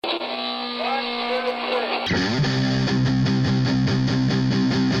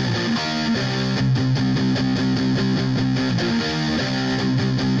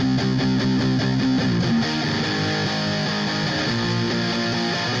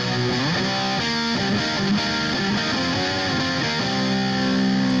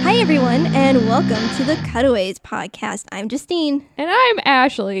everyone, and welcome to the Cutaways podcast. I'm Justine. And I'm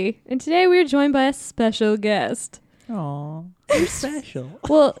Ashley. And today we're joined by a special guest. Aw, you're special.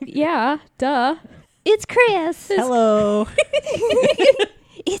 Well, yeah, duh. It's Chris. Hello.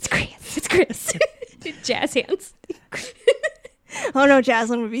 It's Chris. It's Chris. Jazz hands. Oh no,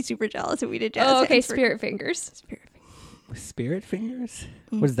 Jaslyn would be super jealous if we did jazz hands. Oh, okay, for- spirit fingers. Spirit Fingers?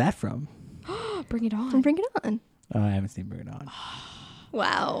 What is that from? Bring it on. Bring it on. Oh, I haven't seen Bring It On.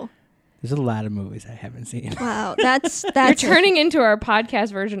 Wow. There's a lot of movies I haven't seen. Wow. That's You're turning into our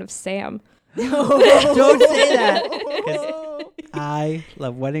podcast version of Sam. Don't say that. 'Cause I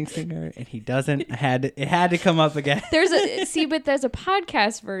love Wedding Singer, and he doesn't. It had to come up again. But there's a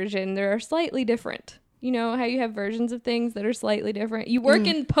podcast version. They're slightly different. You know how you have versions of things that are slightly different? You work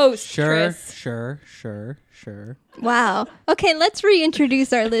in post, Chris. Sure. Wow. Okay, let's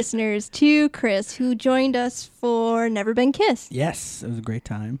reintroduce our listeners to Chris, who joined us for Never Been Kissed. Yes, it was a great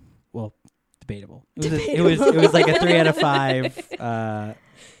time. Well, debatable. It was like a 3 out of 5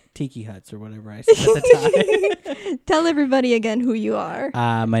 tiki huts or whatever I said at the time. Tell everybody again who you are.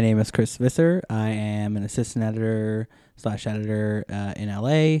 My name is Chris Visser. I am an assistant editor/editor in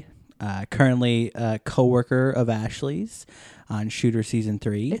LA. Currently a co-worker of Ashley's on Shooter Season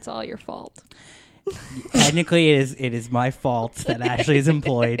 3. It's all your fault. Technically, it is my fault that Ashley is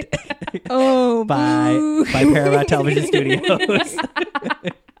employed Oh, by Paramount Television Studios.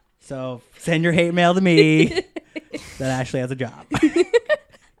 So send your hate mail to me that Ashley has a job.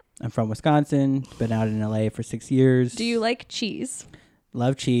 I'm from Wisconsin. Been out in LA for 6 years. Do you like cheese?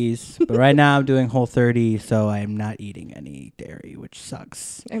 Love cheese, but right now I'm doing Whole30, so I'm not eating any dairy, which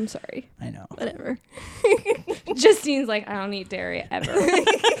sucks. I'm sorry. I know. whatever. Justine's like, I don't eat dairy ever.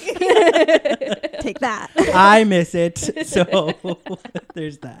 Take that. I miss it, so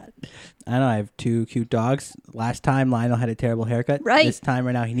there's that. I know I have 2 cute dogs. Last time Lionel had a terrible haircut. Right. This time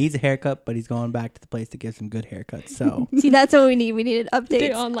right now he needs a haircut, but he's going back to the place to get some good haircuts. So See, that's what we need. We needed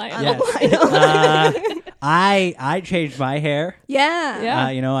updates. Online. yes. I changed my hair. Yeah.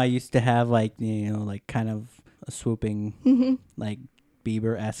 Yeah. I used to have like kind of a swooping like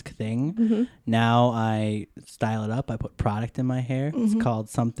Bieber-esque thing. Now I style it up. I put product in my hair. It's called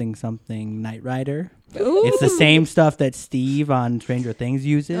something Night Rider. Ooh. It's the same stuff that Steve on Stranger Things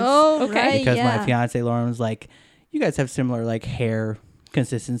uses. Oh, Okay. right. Because yeah. my fiance Lauren was like, you guys have similar like hair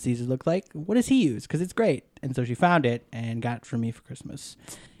consistencies it look like. What does he use? Because it's great. And so she found it and got it for me for Christmas.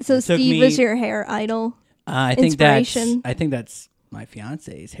 So It took Steve me- was your hair idol. I think that's Inspiration. my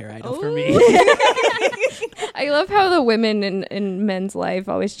fiance's hair idol for me. I love how the women in men's life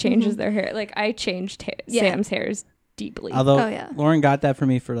always changes their hair. Like I changed Yeah. Sam's hairs deeply. Although Oh, yeah. Lauren got that for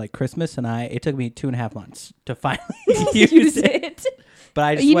me for like Christmas, and it took me 2.5 months to finally use it. But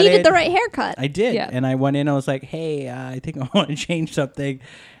I just You went needed in- the right haircut. I did, Yeah. and I went in. I was like, "Hey, I think I want to change something."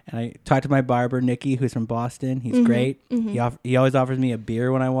 And I talked to my barber, Nikki, who's from Boston. He's great. He always offers me a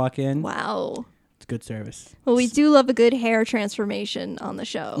beer when I walk in. Wow. It's good service. Well, we do love a good hair transformation on the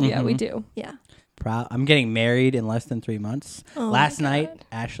show. Yeah, we do. Yeah. I'm getting married in less than 3 months. Oh Last night,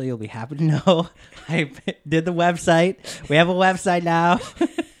 Ashley will be happy to know I did the website. We have a website now.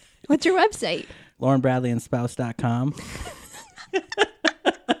 What's your website? LaurenBradleyandSpouse.com.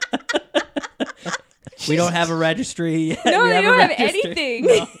 We don't have a registry yet. No, We they a don't have registry. anything.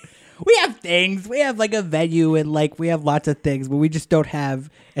 No. We have things. We have like a venue and like we have lots of things, but we just don't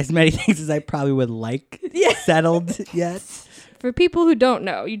have as many things as I probably would like settled yet. For people who don't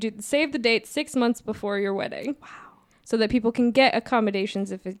know, you do save the date 6 months before your wedding. Wow. So that people can get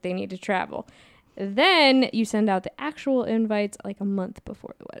accommodations if they need to travel. Then you send out the actual invites like a month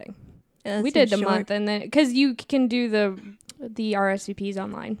before the wedding. Yeah, We that did the seems month, short. and then because you can do the RSVPs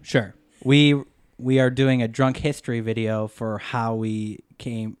online. Sure. We are doing a drunk history video for how we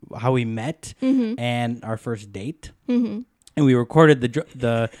met, and our first date. And we recorded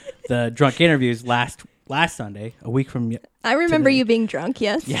the drunk interviews last Sunday, a week from. I remember today. you being drunk,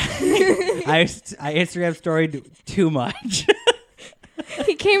 yes. Yeah, I Instagram storied too much.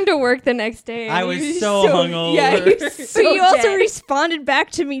 He came to work the next day. and I he was so hungover. Yeah, he was So so you also dead. responded back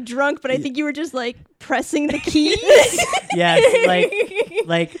to me drunk, but I think you were just like pressing the keys. Yes,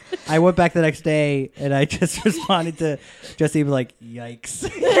 like I went back the next day and I just responded to just even like,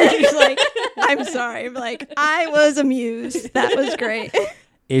 yikes. She's like, I'm sorry. I'm like, I was amused. That was great.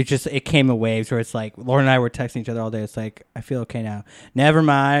 It came in waves where it's like Lauren and I were texting each other all day. It's like, I feel okay now. Never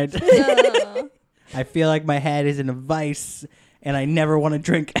mind. I feel like my head is in a vice and I never want to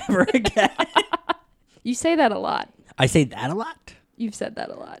drink ever again. You say that a lot. I say that a lot. You've said that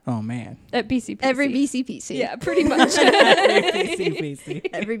a lot Oh man. at BCPC. Every BCPC. Yeah, pretty much.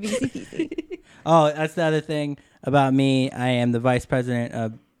 Every BCPC. Oh, that's the other thing about me. I am the vice president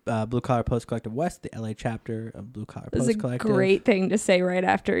of Blue Collar Post Collective West, the LA chapter of Blue Collar This is Post a Collective. great thing to say right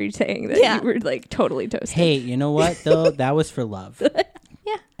after you saying that Yeah. you were like totally toasted. Hey, you know what though? That was for love.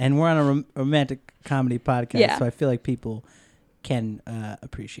 Yeah. And we're on a romantic comedy podcast, Yeah. so I feel like people can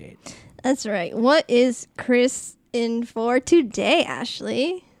appreciate. That's right. What is Chris in for today,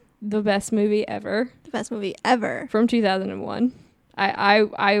 Ashley? The best movie ever The best movie ever. from 2001.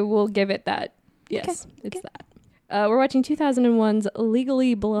 I will give it that. Yes, it's okay. that. We're watching 2001's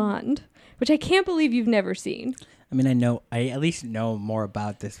Legally Blonde, which I can't believe you've never seen. I mean, I at least know more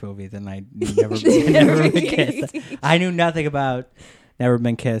about this movie than I knew Never Been Kissed. I knew nothing about Never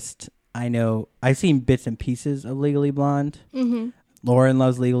Been Kissed. I've seen bits and pieces of Legally Blonde. Mm-hmm. Lauren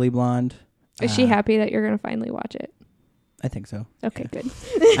loves Legally Blonde. Is she happy that you're going to finally watch it? I think so. Okay, good.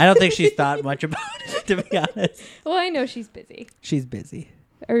 I don't think she's thought much about it, to be honest. Well, I know she's busy. She's busy.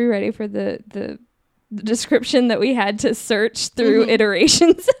 Are you ready for the description that we had to search through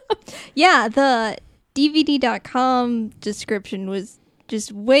iterations? Yeah, the DVD.com description was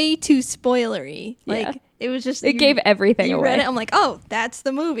just way too spoilery. Yeah. Like, it was just... It gave everything you away. read it, I'm like, oh, that's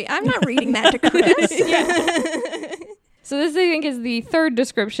the movie. I'm not reading that to Chris. So this, I think, is the third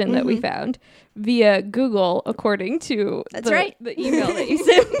description that we found via Google, according to That's right. the email that you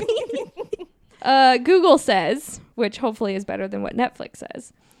sent me. Google says, which hopefully is better than what Netflix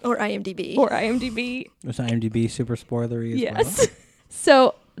says, Or IMDb. or IMDb. Was IMDb super spoilery as well? Yes.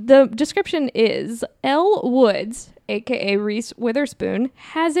 So the description is, Elle Woods, a.k.a. Reese Witherspoon,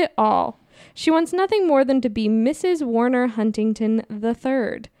 has it all. She wants nothing more than to be Mrs. Warner Huntington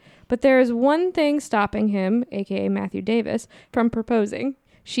III. But there is one thing stopping him, a.k.a. Matthew Davis, from proposing.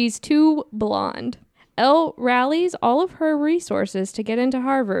 She's too blonde. Elle rallies all of her resources to get into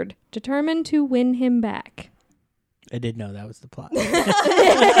Harvard, determined to win him back. I did know that was the plot.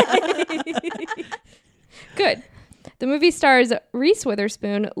 Good. The movie stars Reese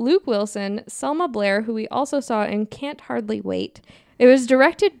Witherspoon, Luke Wilson, Selma Blair, who we also saw in Can't Hardly Wait. It was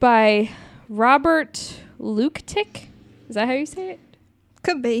directed by Robert Luketic. Is that how you say it?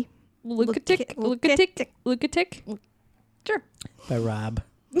 Could be. Luketic? Luketic. Luketic? Sure. By Rob.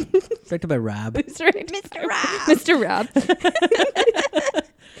 Directed by Rob. That's right. Mr. Rob. Mr. Rob.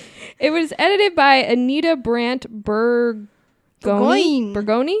 It was edited by Anita Brandt Bergoni.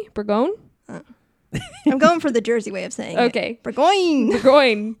 Bergone? I'm going for the Jersey way of saying it. Okay. Burgoyne.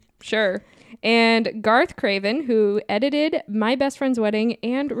 Burgoyne. Sure. And Garth Craven, who edited My Best Friend's Wedding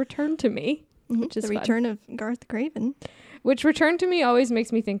and Return to Me, which is The fun. return of Garth Craven. Which Return to Me always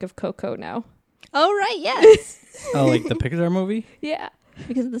makes me think of Coco now. Oh, right, yes. Oh, like the Pixar movie? Yeah.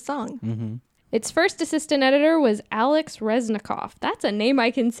 Because of the song. Mm-hmm. Its first assistant editor was Alex Reznikoff. That's a name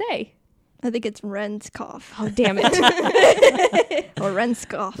I can say. I think it's Renskoff. Oh, damn it. Or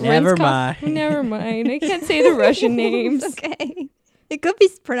Renskoff. Never Renskoff. mind. Never mind. I can't say the Russian names. Okay. It could be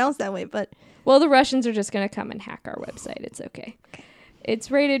pronounced that way, but... Well, the Russians are just going to come and hack our website. It's okay. It's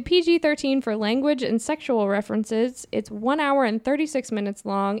rated PG-13 for language and sexual references. It's 1 hour and 36 minutes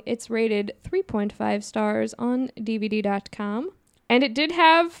long. It's rated 3.5 stars on DVD.com. And it did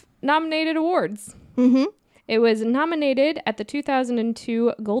have nominated awards. Mm-hmm. It was nominated at the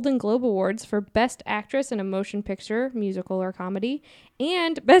 2002 Golden Globe Awards for Best Actress in a Motion Picture, Musical or Comedy,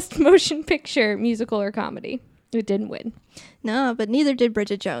 and Best Motion Picture, Musical or Comedy. It didn't win. No, but neither did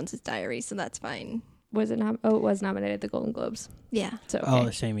Bridget Jones's Diary, so that's fine. Was it it was nominated at the Golden Globes. Yeah. So okay. Oh,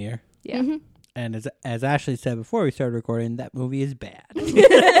 the same year. Yeah. Mm-hmm. And as Ashley said before we started recording, that movie is bad.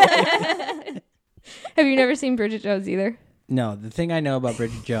 Have you never seen Bridget Jones either? No, the thing I know about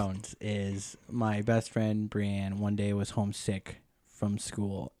Bridget Jones is my best friend Brianne one day was homesick from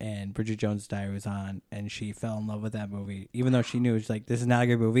school and Bridget Jones' Diary was on and she fell in love with that movie. Even though she knew it's like, this is not a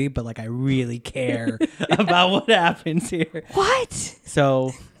good movie, but like I really care about what happens here. What?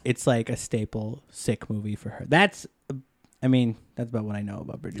 So it's like a staple sick movie for her. That's about what I know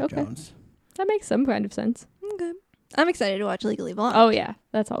about Bridget Okay. Jones. That makes some kind of sense. Okay. I'm excited to watch Legally Blonde. Oh, yeah.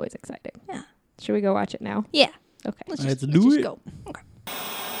 That's always exciting. Yeah. Should we go watch it now? Yeah. Okay. Let's do it. go. Okay.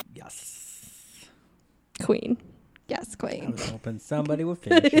 Yes. Queen. Yes, I Queen. was hoping somebody would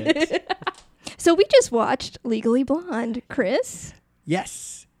finish it. So we just watched Legally Blonde, Chris.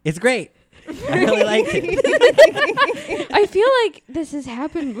 Yes. It's great. I really liked it. I feel like this has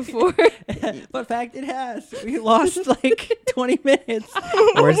happened before. But fact, it has. We lost like 20 minutes.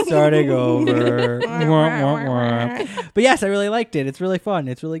 We're starting over. Wah, wah, wah. But yes, I really liked it. It's really fun.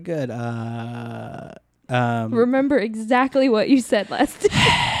 It's really good. Remember exactly what you said last time.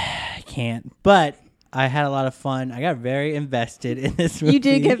 I can't. But I had a lot of fun. I got very invested in this movie. You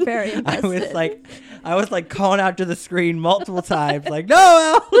did get very invested. I was like calling out to the screen multiple times, like, "No,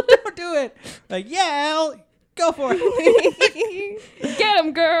 Al, don't do it!" Like, "Yeah, Al, Go for it. Get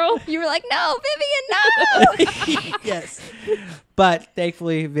him, girl. You were like, no, Vivian, no. Yes. But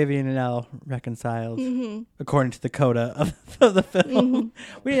thankfully, Vivian and Elle reconciled according to the coda of the film.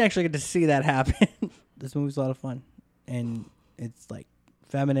 We didn't actually get to see that happen. This movie's a lot of fun. And it's like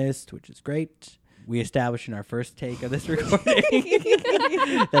feminist, which is great. We established in our first take of this recording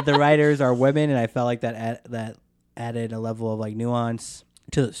that the writers are women, and I felt like that added a level of like nuance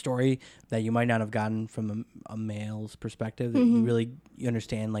to the story that you might not have gotten from a male's perspective. That you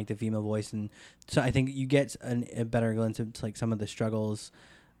understand like the female voice, and so I think you get a better glimpse into like some of the struggles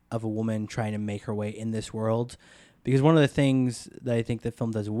of a woman trying to make her way in this world. Because one of the things that I think the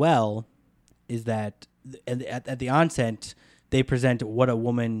film does well is that at the onset they present what a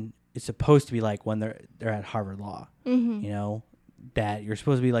woman is supposed to be like when they're at Harvard Law. You know, that you're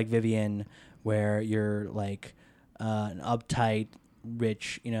supposed to be like Vivian, where you're like an uptight,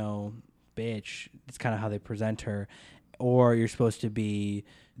 rich, you know, bitch. It's kind of how they present her. Or you're supposed to be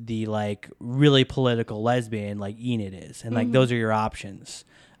the like really political lesbian like Enid is, and like those are your options.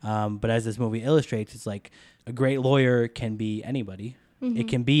 But as this movie illustrates, it's like a great lawyer can be anybody. It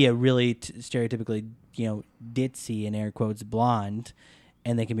can be a really stereotypically, you know, ditzy in air quotes blonde,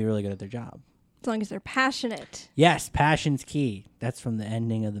 and they can be really good at their job. As long as they're passionate. Yes, passion's key. That's from the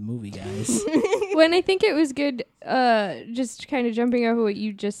ending of the movie, guys. When I think it was good, just kind of jumping over what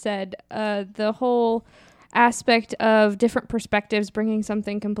you just said, the whole aspect of different perspectives bringing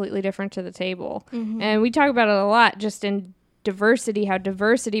something completely different to the table. And we talk about it a lot just in diversity, how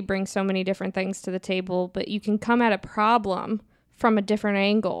diversity brings so many different things to the table, but you can come at a problem from a different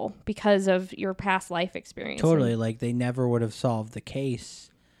angle because of your past life experience. Totally. Like they never would have solved the case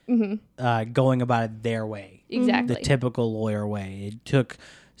going about it their way. Exactly. The typical lawyer way. It took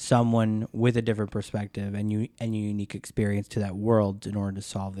someone with a different perspective and unique experience to that world in order to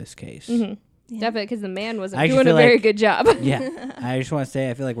solve this case. Yeah. Definitely, because the man wasn't I doing a very good job. Yeah. I just want to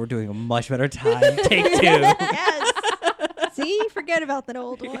say I feel like we're doing a much better time. Take 2. Yes. See, forget about that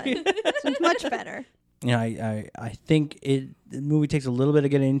old one. This one's much better. You know, I think the movie takes a little bit to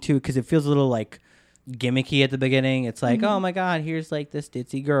get into because it feels a little like gimmicky at the beginning. It's like, oh my God, here's like this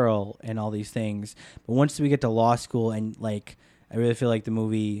ditzy girl and all these things. But once we get to law school and like, I really feel like the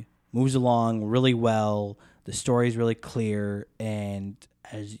movie moves along really well. The story's really clear. And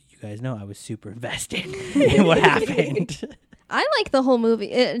as you guys know, I was super invested in what happened. I like the whole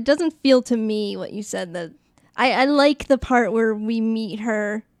movie. It doesn't feel to me what you said that I like the part where we meet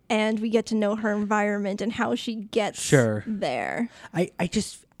her and we get to know her environment and how she gets there.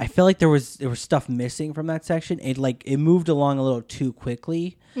 I felt like there was stuff missing from that section. It moved along a little too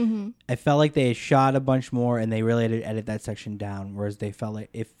quickly. I felt like they had shot a bunch more and they really had to edit that section down. Whereas it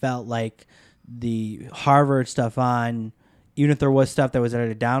felt like the Harvard stuff on, even if there was stuff that was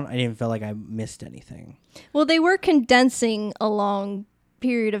edited down, I didn't feel like I missed anything. Well, they were condensing a long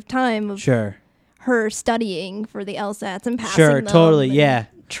period of time of her studying for the LSATs and passing them. Totally, yeah.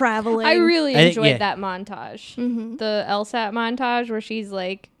 Traveling. I really enjoyed that montage. The LSAT montage where she's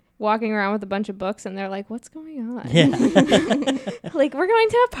like walking around with a bunch of books and they're like, what's going on? Yeah. Like, we're going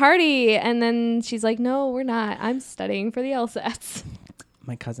to a party. And then she's like, no, we're not. I'm studying for the LSATs.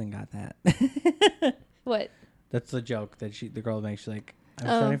 My cousin got that. What? That's the joke that the girl makes. She's like, I'm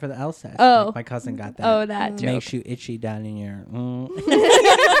studying for the LSATs. Oh. Like, my cousin got that. Oh, that joke. Makes you itchy down in your... Mm.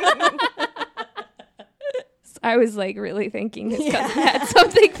 I was like really thinking his cousin had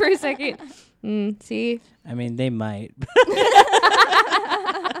something for a second. See? I mean, they might.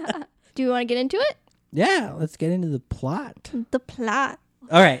 Do you want to get into it? Yeah, let's get into the plot. The plot.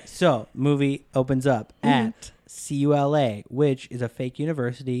 All right, so movie opens up at CULA, which is a fake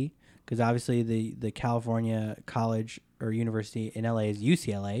university, because obviously the California college or university in LA is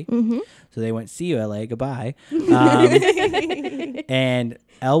UCLA. So they went CULA, goodbye. And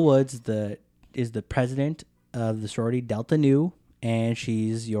Elle Woods is the president of the sorority Delta Nu, and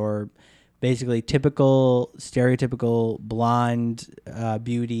she's your basically stereotypical blonde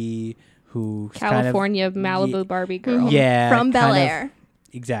beauty who California kind of, Malibu Barbie girl. Yeah, from Bel Air.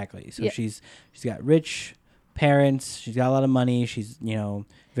 Exactly. So she's got rich parents. She's got a lot of money. She's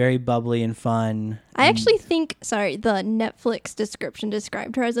very bubbly and fun. I actually think the Netflix description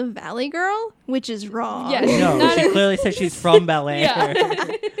described her as a valley girl, which is wrong. Yeah, no, she clearly said she's from Bel Air.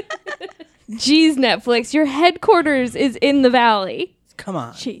 Yeah. Geez, Netflix, your headquarters is in the valley. Come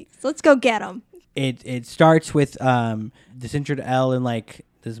on. Jeez, let's go get them. It starts with this intro to Elle and like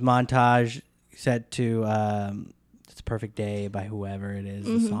this montage set to It's a Perfect Day by whoever it is,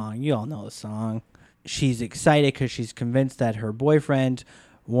 the song. You all know the song. She's excited because she's convinced that her boyfriend,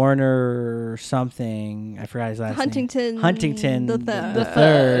 Warner something, I forgot his last name. Huntington the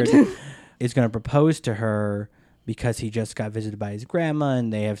third. is going to propose to her because he just got visited by his grandma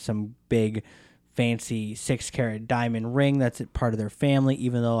and they have some big fancy 6-carat diamond ring that's part of their family,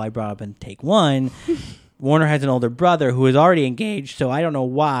 even though I brought up in take 1. Warner has an older brother who is already engaged, so I don't know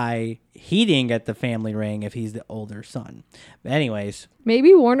why he didn't get the family ring if he's the older son. But anyways.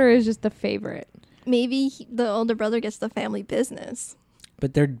 Maybe Warner is just the favorite. Maybe the older brother gets the family business.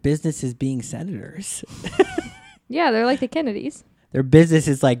 But their business is being senators. Yeah, they're like the Kennedys. Their business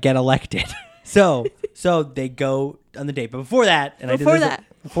is like get elected. So they go on the date. But before that,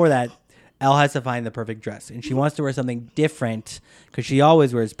 Elle has to find the perfect dress, and she wants to wear something different because she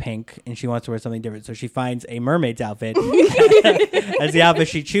always wears pink, and she wants to wear something different. So she finds a mermaid's outfit as the outfit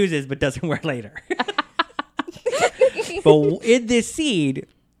she chooses, but doesn't wear later. But in this scene,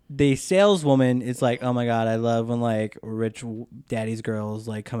 the saleswoman is like, "Oh my god, I love when like rich daddy's girls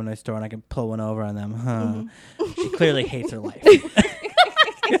like come in my store and I can pull one over on them." Mm-hmm. She clearly hates her life.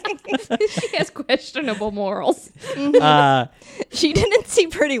 She has questionable morals. She didn't see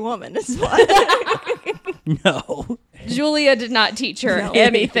Pretty Woman as well. No. Julia did not teach her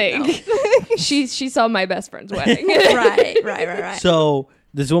anything. No. She saw My Best Friend's Wedding. Right. So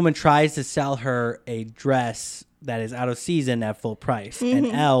this woman tries to sell her a dress that is out of season at full price. Mm-hmm.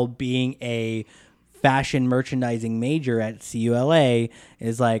 And Elle, being a fashion merchandising major at CULA,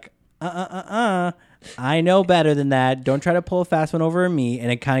 is like, I know better than that. Don't try to pull a fast one over me.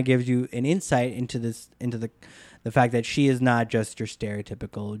 And it kind of gives you an insight into the fact that she is not just your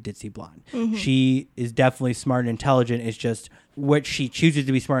stereotypical ditzy blonde. Mm-hmm. She is definitely smart and intelligent. It's just what she chooses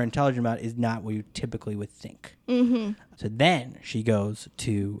to be smart and intelligent about is not what you typically would think. Mm-hmm. So then she goes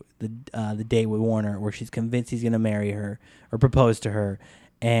to the date with Warner where she's convinced he's going to marry her or propose to her.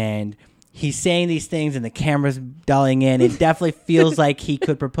 And he's saying these things and the camera's dolling in. It definitely feels like he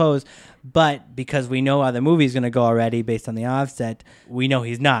could propose. But because we know how the movie's going to go already based on the offset, we know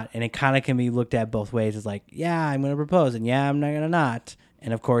he's not. And it kind of can be looked at both ways. It's like, yeah, I'm going to propose. And yeah, I'm not going to not.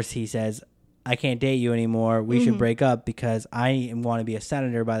 And of course he says, I can't date you anymore. We should break up because I want to be a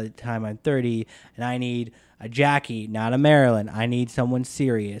senator by the time I'm 30. And I need a Jackie, not a Marilyn. I need someone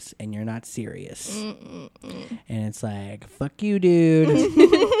serious. And you're not serious. And it's like, fuck you, dude.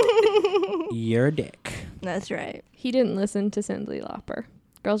 You're a dick. That's right. He didn't listen to Cyndi Lauper.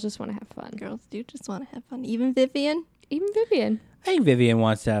 Girls just want to have fun. Girls do just want to have fun. Even Vivian. I think Vivian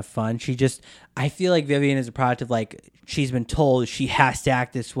wants to have fun. I feel like Vivian is a product of like, she's been told she has to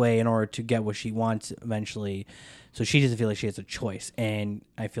act this way in order to get what she wants eventually. So she doesn't feel like she has a choice. And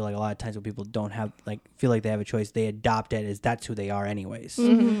I feel like a lot of times when people don't have, like, feel like they have a choice, they adopt it as that's who they are anyways.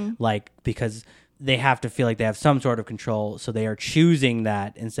 Mm-hmm. Like, because they have to feel like they have some sort of control. So they are choosing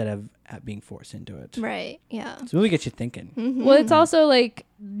that instead of being forced into it. Right. Yeah. So maybe get you thinking. Mm-hmm. Well, it's also like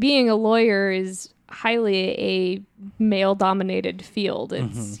being a lawyer is highly a male-dominated field.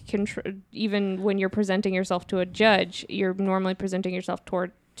 It's even when you're presenting yourself to a judge, you're normally presenting yourself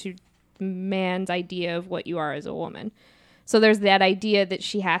to man's idea of what you are as a woman. So there's that idea that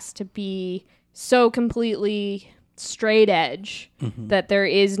she has to be so completely straight edge that there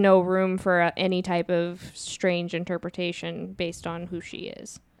is no room for any type of strange interpretation based on who she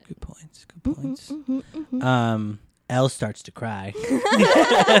is. Good points. Elle starts to cry.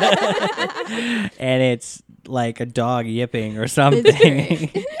 And it's like a dog yipping or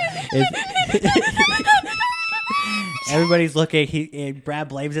something. Everybody's looking. Brad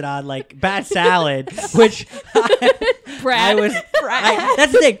blames it on like bad salad, which Brad.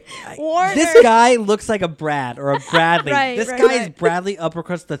 That's the thing. This guy looks like a Brad or a Bradley. This guy is Bradley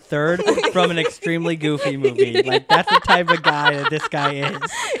Uppercuts the Third from an extremely goofy movie. Like that's the type of guy that this guy is.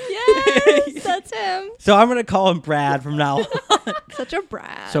 Yes, that's him. So I'm gonna call him Brad from now on. Such a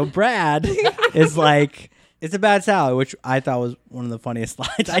Brad. So Brad is like, it's a bad salad, which I thought was one of the funniest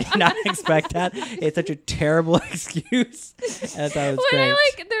lines. I did not expect that. It's such a terrible excuse. I thought it was great.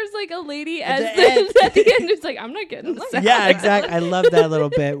 There's like a lady at the end who's like, I'm not getting the salad. Yeah, exactly. I love that little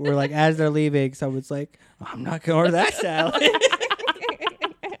bit where like as they're leaving, someone's like, I'm not going to order that salad.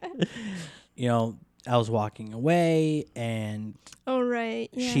 You know, Elle's walking away and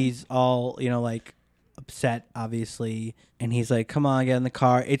she's all, like upset, obviously. And he's like, come on, get in the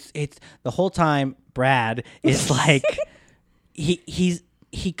car. It's the whole time Brad is like,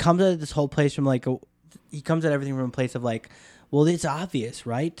 he comes at this whole place from like, he comes at everything from a place of like, well, it's obvious,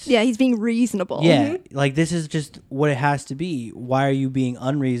 right? Yeah, he's being reasonable. Yeah, like this is just what it has to be. Why are you being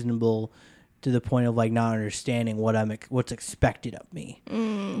unreasonable to the point of like not understanding what's expected of me?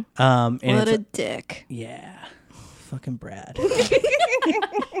 And what a dick. Yeah, fucking Brad.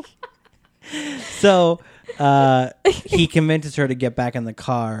 So he convinces her to get back in the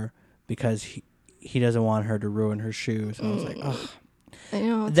car because he doesn't want her to ruin her shoes. And I was like, oh. I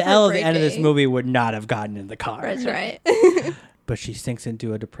know, the Elle at the end of this movie would not have gotten in the car. That's right. But she sinks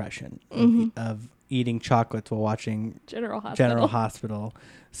into a depression of eating chocolates while watching General Hospital.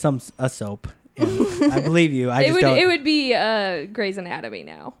 A soap. Yeah, I believe you. It would be Grey's Anatomy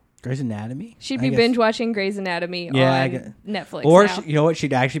now. Grey's Anatomy? She'd be binge watching Grey's Anatomy on Netflix. Or you know what?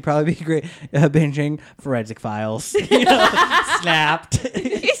 She'd actually probably be great binging Forensic Files. Snapped.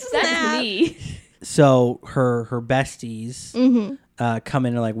 That's me. So her besties come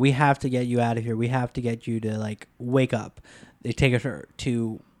in and like, we have to get you out of here. We have to get you to like wake up. They take her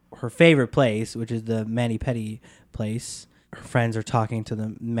to her favorite place, which is the mani-pedi place. Her friends are talking to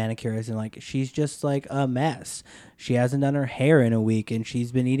the manicurist and like, she's just like a mess. She hasn't done her hair in a week and she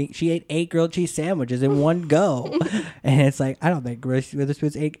ate 8 grilled cheese sandwiches in one go. And it's like, I don't think Reese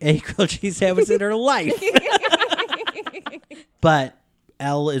Witherspoon's ate 8 grilled cheese sandwiches in her life. But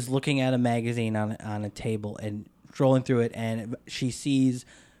Elle is looking at a magazine on a table and scrolling through it, and she sees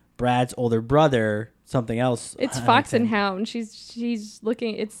Brad's older brother, something else. It's Fox and Hound. She's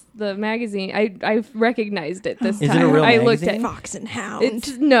looking. It's the magazine. I recognized it this time. Is it a real magazine? Looked at Fox and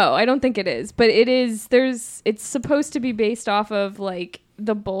Hound. No, I don't think it is. But it is. It's supposed to be based off of like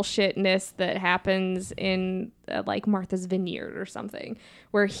the bullshitness that happens in like Martha's Vineyard or something,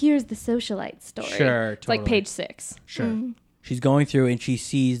 where here's the socialite story. Sure, it's like page 6. Sure. Mm-hmm. She's going through and she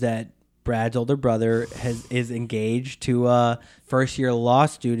sees that Brad's older brother is engaged to a first-year law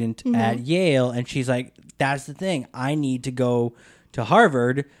student at Yale, and she's like, that's the thing. I need to go to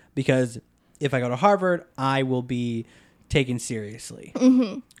Harvard because if I go to Harvard, I will be taken seriously.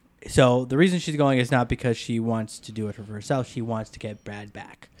 Mm-hmm. So the reason she's going is not because she wants to do it for herself. She wants to get Brad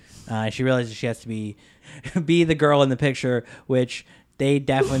back. She realizes she has to be the girl in the picture, which they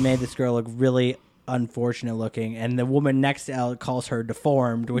definitely made this girl look really unfortunate looking, and the woman next to Elle calls her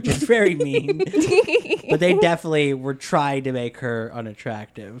deformed, which is very mean. But they definitely were trying to make her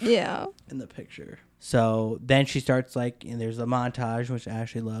unattractive in the picture. So then she starts like, and there's a montage, which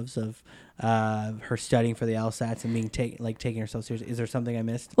Ashley loves, of her studying for the LSATs and being taking herself seriously. Is there something I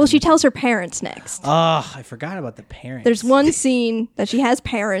missed? Well, she tells her parents next. Oh, I forgot about the parents. There's one scene that she has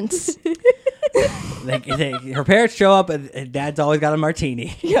parents. Her parents show up, and Dad's always got a martini.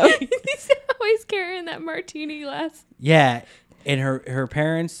 He's always carrying that martini glass. Yeah, and her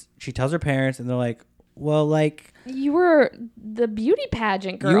parents, she tells her parents, and they're like, well, like, you were the beauty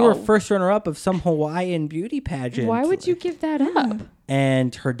pageant girl. You were first runner-up of some Hawaiian beauty pageant. Why would you give that up?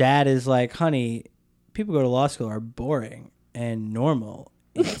 And her dad is like, honey, people go to law school are boring and normal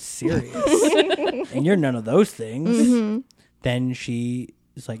and serious. And you're none of those things. Mm-hmm. Then she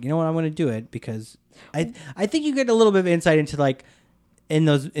is like, you know what, I'm going to do it because I think you get a little bit of insight into like,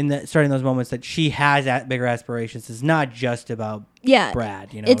 starting those moments that she has bigger aspirations. It's not just about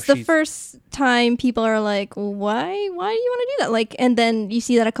Brad. You know, it's the first time people are like, why do you want to do that? Like, and then you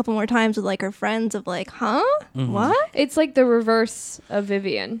see that a couple more times with like her friends of like, huh? Mm-hmm. What? It's like the reverse of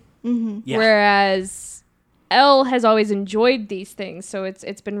Vivian. Mm-hmm. Yeah. Whereas Elle has always enjoyed these things, so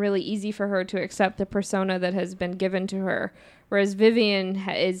it's been really easy for her to accept the persona that has been given to her. Whereas Vivian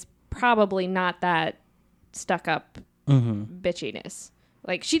is probably not that stuck up bitchiness.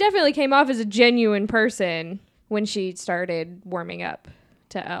 Like, she definitely came off as a genuine person when she started warming up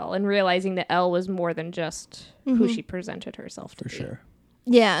to Elle and realizing that Elle was more than just who she presented herself to be. For sure.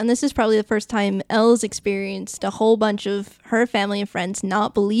 Yeah, and this is probably the first time Elle's experienced a whole bunch of her family and friends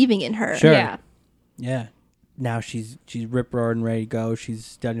not believing in her. Sure. Yeah. Yeah. Now she's rip-roaring, ready to go. She's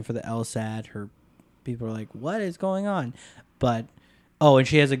studying for the LSAT. Her people are like, what is going on? But, and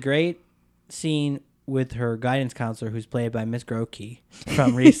she has a great scene with her guidance counselor, who's played by Miss Grokey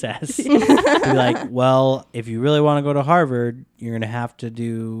from Recess. Be like, well, if you really want to go to Harvard, you're going to have to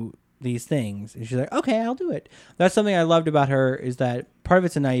do these things. And she's like, okay, I'll do it. That's something I loved about her, is that part of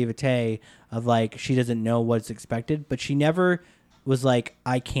it's a naivete of like, she doesn't know what's expected, but she never was like,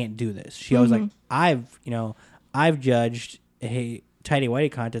 I can't do this. She always like, I've judged a tidy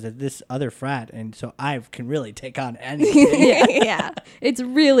whitey contest at this other frat, and so I can really take on anything. Yeah. It's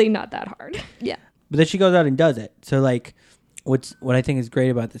really not that hard. Yeah. But then she goes out and does it. So like, what I think is great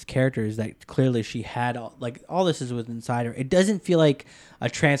about this character is that clearly she had all this is within inside her. It doesn't feel like a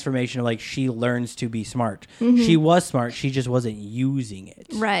transformation of like she learns to be smart. Mm-hmm. She was smart, she just wasn't using it.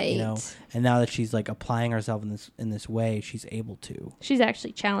 Right. You know? And now that she's like applying herself in this way, she's able to. She's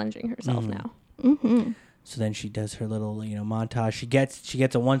actually challenging herself now. Mm-hmm. So then she does her little, montage. She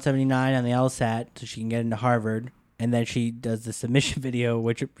gets a 179 on the LSAT so she can get into Harvard. And then she does the submission video,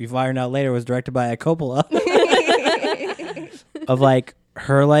 which we find out later was directed by a Coppola, of like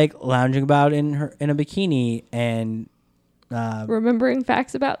her like lounging about in a bikini and remembering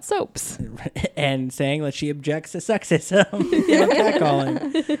facts about soaps and saying that she objects to sexism and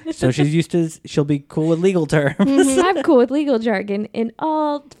catcalling. So she'll be cool with legal terms. I'm cool with legal jargon in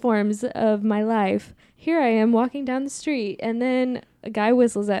all forms of my life. Here I am walking down the street, and then a guy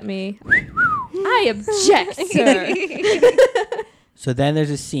whistles at me. I object, sir. So then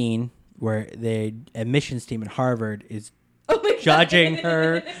there's a scene where the admissions team at Harvard is judging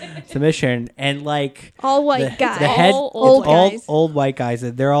her submission, and like all white guys, the head, old guys, old white guys,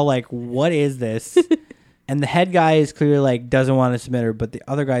 and they're all like, "What is this?" And the head guy is clearly like doesn't want to submit her, but the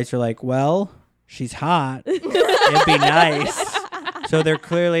other guys are like, "Well, she's hot. It'd be nice." So they're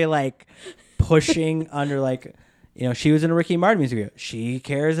clearly like pushing under like, you know, she was in a Ricky Martin music video. She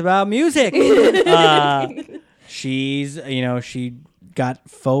cares about music. She's, you know, she got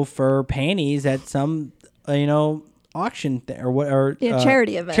faux fur panties at some, you know, auction or what, or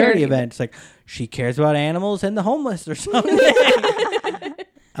charity event. Charity event. It's like she cares about animals and the homeless or something.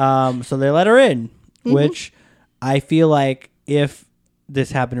 So they let her in, which I feel like if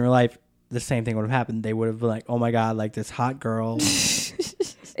this happened in real life, the same thing would have happened. They would have been like, "Oh my god, like this hot girl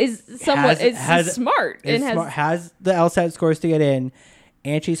is somewhat smart and has the LSAT scores to get in,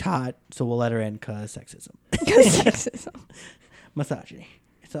 and she's hot, so we'll let her in because sexism." Sexism. Misogyny.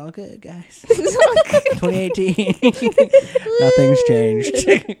 It's all good, guys. 2018. Nothing's changed.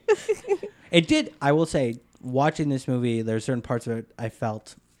 It did, I will say, watching this movie, there's certain parts of it I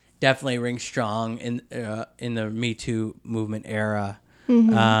felt definitely ring strong in the Me Too movement era.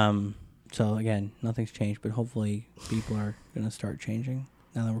 So again, nothing's changed, but hopefully people are going to start changing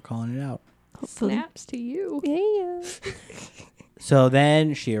now that we're calling it out. Hopefully. Snaps to you. Yeah. So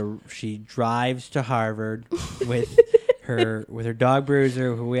then she drives to Harvard with her dog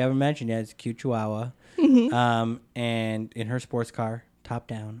Bruiser, who we haven't mentioned yet. It's a cute Chihuahua, and in her sports car, top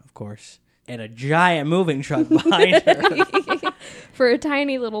down, of course, and a giant moving truck behind her for a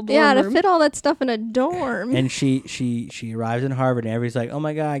tiny little dorm to room. fit all that stuff in a dorm. And she arrives in Harvard, and everybody's like, "Oh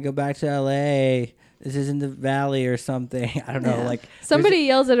my god, go back to L.A. This isn't the Valley or something." I don't know. Like somebody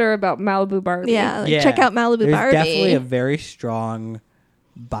yells at her about Malibu Barbie. Yeah, check out Malibu there's Barbie. There's definitely a very strong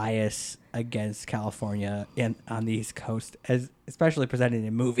bias against California on the East Coast, especially presented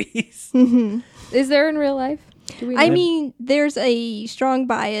in movies. Is there in real life? I mean, there's a strong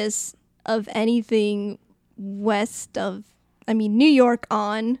bias of anything west of, New York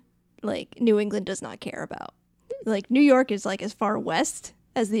on, like, New England does not care about. Like, New York is, like, as far west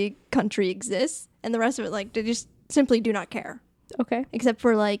as the country exists, and the rest of it, like, they just simply do not care. Okay. Except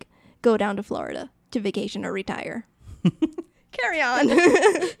for, like, go down to Florida to vacation or retire. Carry on.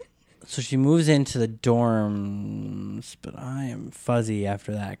 So she moves into the dorms, but I am fuzzy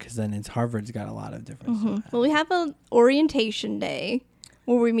after that because then Harvard's got a lot of different stuff. Well, we have an orientation day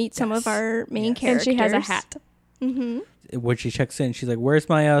where we meet some of our main characters. And she has a hat. When she checks in, she's like, "Where's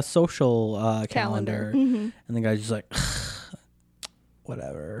my social calendar?" And the guy's just like,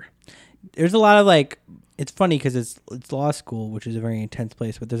 whatever. There's a lot of like, it's funny because it's law school, which is a very intense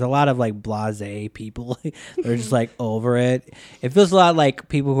place, but there's a lot of like blasé people that are just like over it. It feels a lot like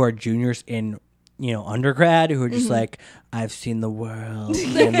people who are juniors in, undergrad who are just like, "I've seen the world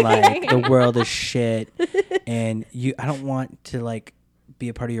and like the world is shit, and I don't want to like be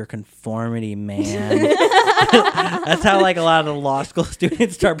a part of your conformity, man." That's how like a lot of the law school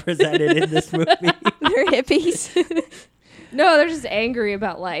students are presented in this movie. They're hippies. No, they're just angry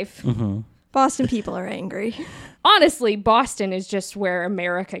about life. Boston people are angry. Honestly, Boston is just where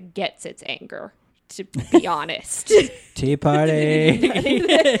America gets its anger, to be honest. Tea party.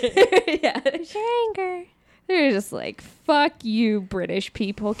 Yeah, anger. They're just like, "Fuck you, British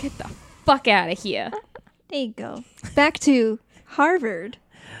people. Get the fuck out of here." There you go. Back to Harvard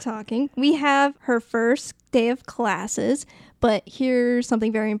talking. We have her first day of classes, but here's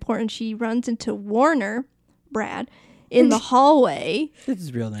something very important. She runs into Warner, Brad, in the hallway. This is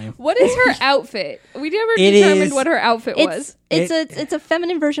his real name. What is her outfit? We never determined what her outfit was. It's a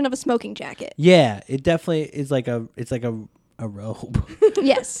feminine version of a smoking jacket. Yeah, it definitely is like a robe.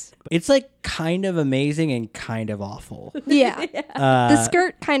 Yes. It's like kind of amazing and kind of awful. Yeah. The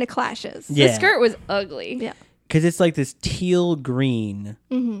skirt kind of clashes. Yeah. The skirt was ugly. Yeah. Because it's like this teal green,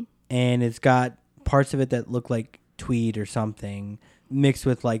 and it's got parts of it that look like tweed or something, mixed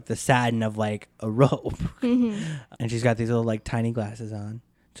with like the satin of like a robe. And she's got these little like tiny glasses on,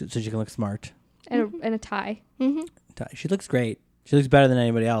 so she can look smart. And a tie. She looks great. She looks better than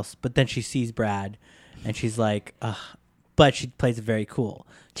anybody else. But then she sees Brad, and she's like, ugh. But she plays it very cool.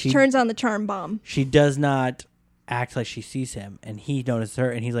 She turns on the charm bomb. She does not act like she sees him, and he notices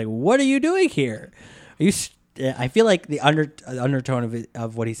her, and he's like, "What are you doing here? Are you I feel like the undertone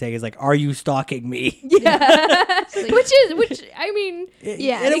of what he's saying is like, "Are you stalking me?" Yeah, which I mean,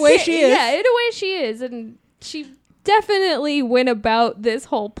 Yeah, in a way she is. Yeah, in a way she is, and she definitely went about this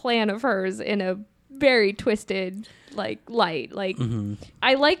whole plan of hers in a very twisted light. Like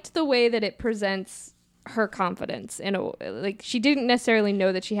I liked the way that it presents her confidence like she didn't necessarily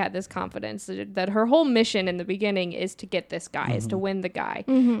know that she had this confidence, that her whole mission in the beginning is to get this guy, is to win the guy,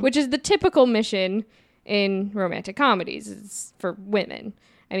 which is the typical mission in romantic comedies. It's for women.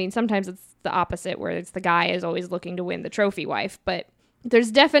 I mean, sometimes it's the opposite, where it's the guy is always looking to win the trophy wife, but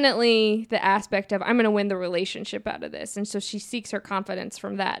there's definitely the aspect of I'm going to win the relationship out of this, and so she seeks her confidence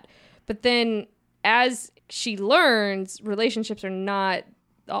from that. But then as she learns, relationships are not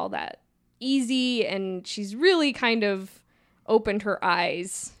all that easy, and she's really kind of opened her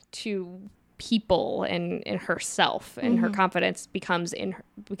eyes to people and herself, and her confidence becomes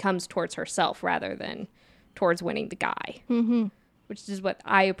towards herself rather than towards winning the guy, which is what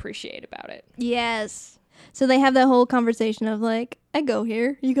I appreciate about it. Yes. So they have that whole conversation of like, I go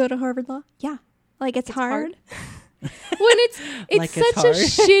here. You go to Harvard Law? Yeah. Like it's hard. When it's Like such it's hard.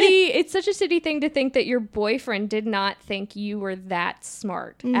 it's such a shitty thing to think that your boyfriend did not think you were that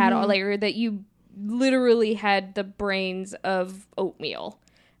smart at all, like, or that you literally had the brains of oatmeal.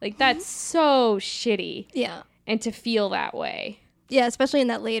 Like that's so shitty. Yeah. And to feel that way. Yeah, especially in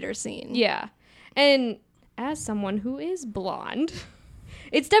that later scene. Yeah. And as someone who is blonde,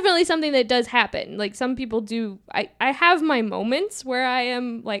 it's definitely something that does happen. Like some people do. I have my moments where I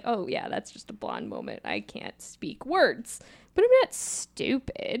am like, oh yeah, that's just a blonde moment. I can't speak words, but I'm not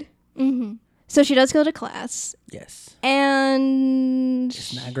stupid. So she does go to class, Yes. and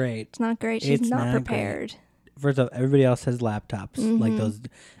It's not great. it's not great. She's It's not not prepared. First off, everybody else has laptops, like those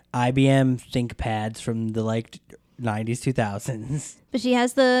IBM ThinkPads from the 90s, 2000s. But she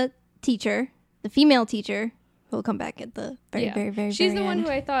has the teacher, the female teacher, who will come back at the very She's very the one end.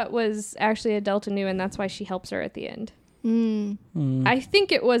 who I thought was actually a Delta Nu, and that's why she helps her at the end. Mm. I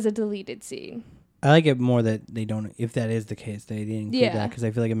think it was a deleted scene. I like it more that they don't, if that is the case, they didn't include Yeah. that, because I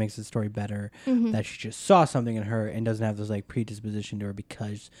feel like it makes the story better that she just saw something in her and doesn't have this like predisposition to her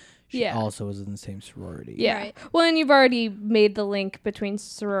because she Yeah. also was in the same sorority. Yeah. Right. Well, and you've already made the link between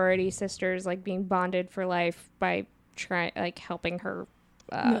sorority sisters like being bonded for life by helping her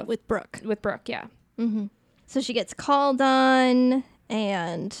with Brooke. with Brooke. Yeah. So she gets called on,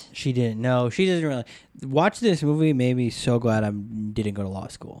 and She didn't know. She doesn't really watch this movie. Made me so glad I didn't go to law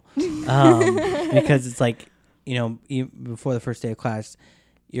school, because it's like, you know, before the first day of class,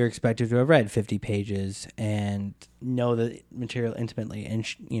 you're expected to have read 50 pages and know the material intimately. And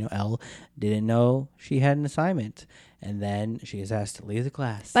Elle didn't know she had an assignment, and then she is asked to leave the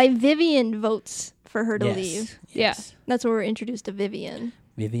class. by Vivian votes for her to Yes, leave. yes. That's where we're introduced to Vivian.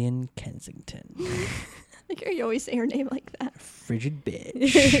 Vivian Kensington, Like you always say her name like that. frigid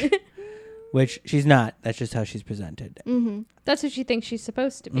bitch, which she's not. That's just how she's presented. That's what she thinks she's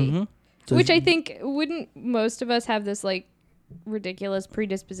supposed to be. Mhm. So Which I think, wouldn't most of us have this like ridiculous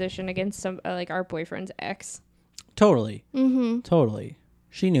predisposition against some like our boyfriend's ex? Totally. Totally.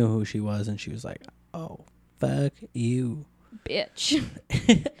 She knew who she was, and she was like, oh, fuck you. Bitch.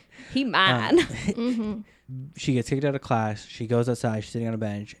 He mine. She gets kicked out of class. She goes outside. She's sitting on a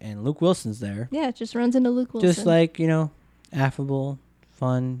bench, and Luke Wilson's there. Yeah, it just runs into Luke Wilson. Just like, affable,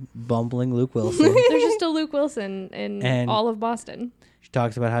 fun, bumbling Luke Wilson. There's just a Luke Wilson in And- all of Boston. She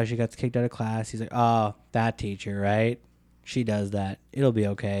talks about how she got kicked out of class. He's like, oh, that teacher, right? She does that. It'll be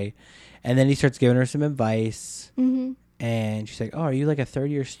okay. And then he starts giving her some advice. And she's like, oh, are you like a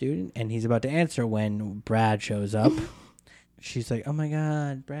third-year student? And he's about to answer when Brad shows up. She's like, oh, my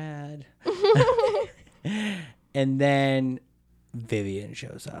God, Brad. And then Vivian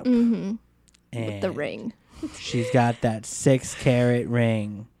shows up. And with the ring. she's got that 6-carat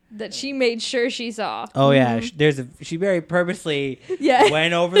ring. That she made sure she saw. Oh, yeah. She very purposely Yeah.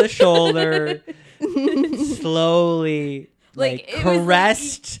 went over the shoulder, slowly, Like, like it was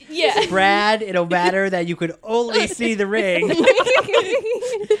caressed Yeah. Brad in a manner that you could only see the ring.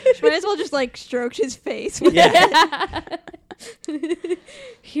 She might as well just like stroked his face. Yeah.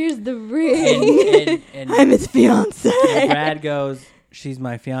 Here's the ring. And I'm his fiance. Brad goes, she's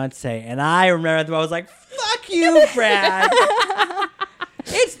my fiance. And I remember I was like, fuck you, Brad.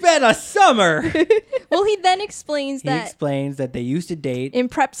 It's been a summer. Well, he then explains He that explains that they used to date. in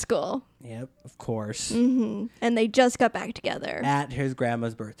prep school, Yep, of course. and they just got back together. At his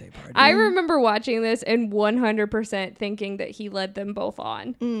grandma's birthday party. I remember watching this and 100% thinking that he led them both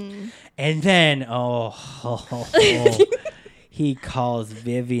on. And then, he calls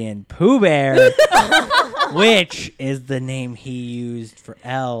Vivian Pooh Bear, which is the name he used for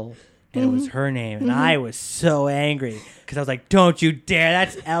Elle and it was her name, and I was so angry because I was like, "Don't you dare!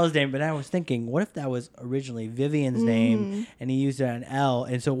 That's Elle's name." But I was thinking, what if that was originally Vivian's name, and he used it on Elle,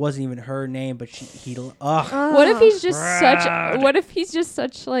 and so it wasn't even her name, but What if he's just what if he's just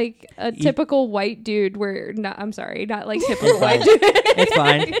such like a typical white dude where I'm sorry, not like typical white dude. It's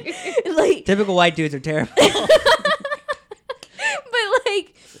fine. Like, Typical white dudes are terrible. But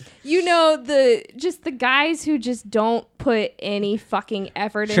like, the guys who just don't put any fucking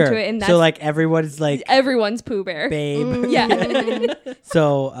effort into it, and that's so like everyone's like everyone's Pooh Bear. babe. Yeah.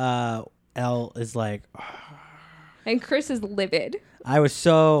 So Elle is like, And Chris is livid. I was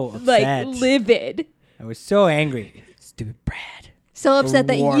so Like upset. livid. I was so angry. Stupid Brad. so upset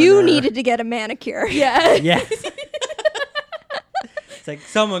that you Warner. needed to get a manicure. Yeah. Yeah. It's like,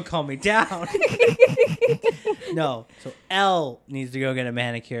 someone calm me down. No. So Elle needs to go get a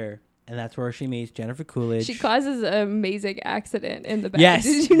manicure. And that's where she meets Jennifer Coolidge. She causes an amazing accident in the back. Yes.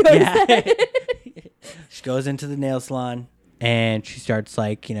 Did you notice that? She goes into the nail salon and she starts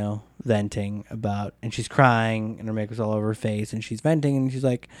like, venting about, and she's crying and her makeup's all over her face and she's venting and she's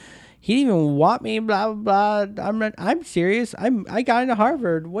like, he didn't even want me, blah, blah, blah. I'm serious. I got into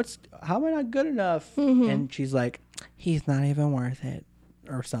Harvard. How am I not good enough? And she's like, he's not even worth it,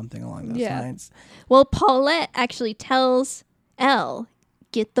 or something along those lines. Well, Paulette actually tells Elle,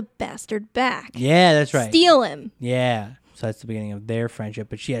 get the bastard back. Yeah, that's right. Steal him. Yeah. So that's the beginning of their friendship.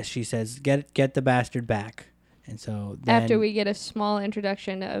 But she says, get the bastard back. And so then After we get a small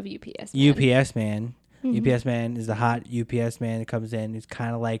introduction of UPS Man. UPS Man. UPS Man is the hot UPS man that comes in. He's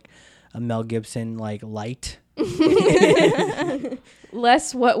kind of like a Mel Gibson, like, light.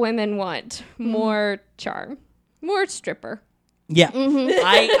 Less what women want. More charm. More stripper. Yeah.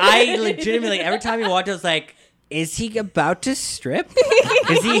 I legitimately, every time he walked, I was like, is he about to strip?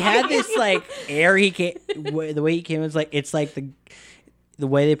 Because he had this, like, air he came, the way he came was like, it's like the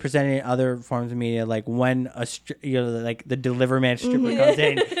way they presented it in other forms of media, like when like the Deliverman stripper comes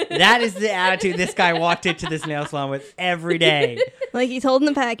in, that is the attitude this guy walked into this nail salon with every day. Like, he's holding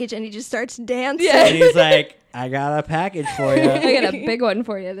the package and he just starts dancing. And he's like, I got a package for you. I got a big one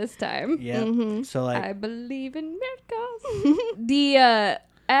for you this time. Yeah. So like, I believe in miracles. The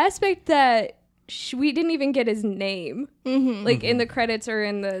aspect that we didn't even get his name, like in the credits or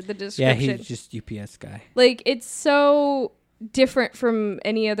in the description. yeah, he's just UPS guy. Like, it's so different from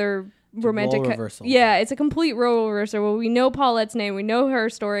any other romantic role reversal. Yeah, it's a complete role reversal. Well, we know Paulette's name, we know her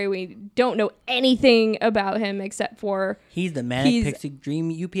story, we don't know anything about him except for He's the manic pixie dream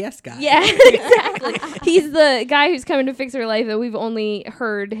UPS guy. yeah, exactly. He's the guy who's coming to fix her life that we've only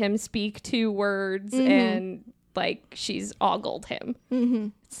heard him speak 2 words and like she's ogled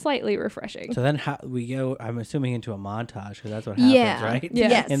him. Slightly refreshing. So then how we go, I'm assuming, into a montage, because that's what happens, Yeah. right? Yeah.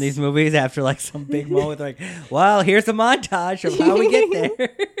 Yes. In these movies, after like some big moment, they're like, well, here's a montage of how we get there.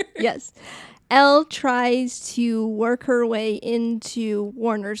 Yes. Elle tries to work her way into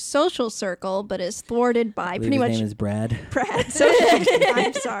Warner's social circle, but is thwarted by pretty much His name is Brad. Brad.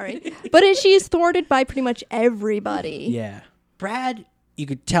 I'm sorry. But she is thwarted by pretty much everybody. Yeah. Brad, you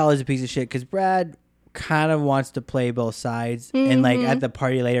could tell is a piece of shit, because Brad kind of wants to play both sides, and like at the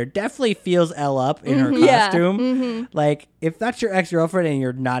party later definitely feels Elle up in her Yeah. costume. Like, if that's your ex-girlfriend and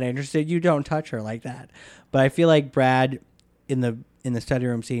you're not interested, you don't touch her like that. But I feel like Brad in the study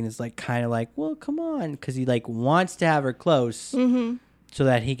room scene is like kind of like, well, come on, because he like wants to have her close so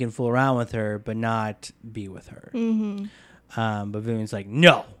that he can fool around with her but not be with her. But Vivian's like,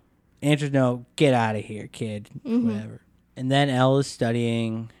 no, answer's no, get out of here, kid. Whatever. And then Elle is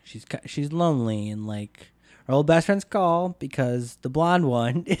studying. She's lonely, and like her old best friends call because the blonde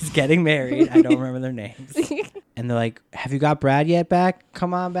one is getting married. I don't remember their names. And they're like, have you got Brad yet back?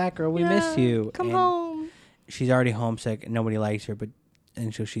 Come on back, girl. We miss you. Come And home. she's already homesick and nobody likes her,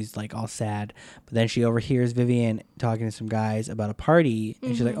 and so she's like all sad. But then she overhears Vivian talking to some guys about a party,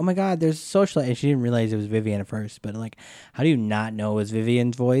 and she's like, oh my God, there's a social. And she didn't realize it was Vivian at first, but like, how do you not know it was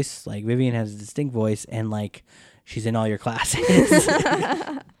Vivian's voice? Like, Vivian has a distinct voice, and like, she's in all your classes.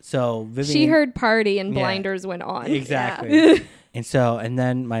 So Vivian, She heard party and Yeah. blinders went on. exactly. And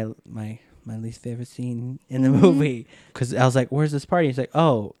then my least favorite scene in the movie, because I was like, where's this party? He's like,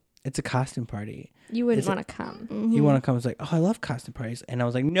 oh, it's a costume party. You wouldn't Is want to come. You want to come? It's like, oh, I love costume parties. And I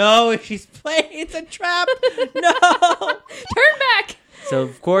was like, no, she's playing. It's a trap. No. Turn back. So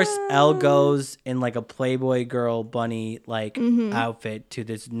of course, Elle goes in like a Playboy girl bunny like outfit to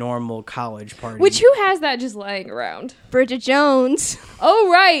this normal college party. Which, who has that just lying around? Bridget Jones. Oh,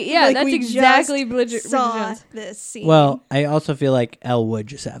 right. Yeah, Like, that's we exactly just Bridget saw Jones. this scene. Well, I also feel like Elle would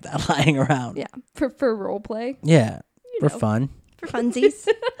just have that lying around. Yeah. For role play. Yeah. For know. fun. For funsies.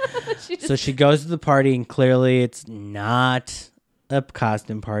 So she goes to the party, and clearly it's not a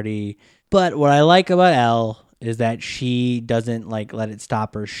costume party. But what I like about Elle is that she doesn't like let it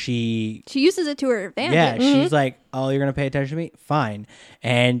stop her. She uses it to her advantage. Yeah, she's like, oh, you're going to pay attention to me? Fine.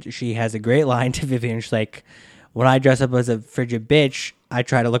 And she has a great line to Vivian. She's like, when I dress up as a frigid bitch, I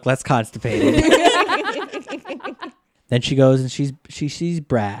try to look less constipated. Then she goes and she sees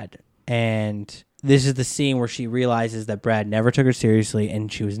Brad. And this is the scene where she realizes that Brad never took her seriously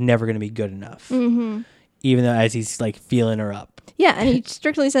and she was never going to be good enough. Mm-hmm. Even though as he's like feeling her up. Yeah, and he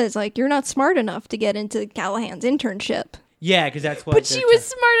strictly says, like, you're not smart enough to get into Callahan's internship. Yeah, because that's what... But she was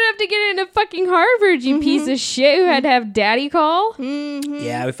smart enough to get into fucking Harvard, you piece of shit who had to have daddy call. Mm-hmm.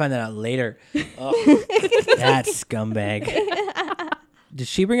 Yeah, we find that out later. Oh, that scumbag. Does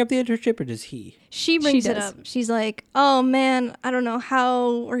she bring up the internship or does he? She brings it up. She's like, oh man, I don't know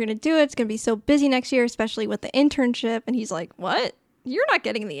how we're going to do it. It's going to be so busy next year, especially with the internship. And he's like, what? You're not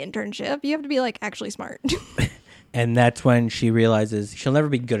getting the internship. You have to be like actually smart. And that's when she realizes she'll never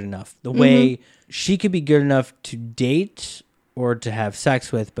be good enough. The way she could be good enough to date or to have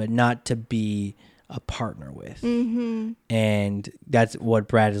sex with, but not to be a partner with. Mm-hmm. And that's what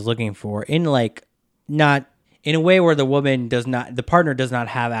Brad is looking for in like, not in a way where the partner does not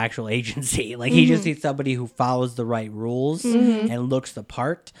have actual agency. Like he just needs somebody who follows the right rules and looks the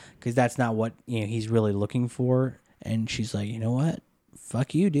part, because that's not what he's really looking for. And she's like, you know what?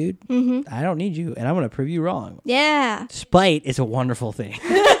 Fuck you, dude. Mm-hmm. I don't need you, and I'm going to prove you wrong. Yeah. Spite is a wonderful thing.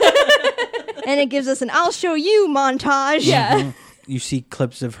 And it gives us an I'll show you montage. Yeah. Mm-hmm. You see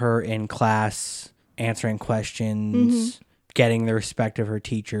clips of her in class answering questions, getting the respect of her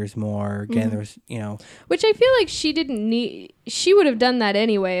teachers more, getting Which I feel like she didn't need. She would have done that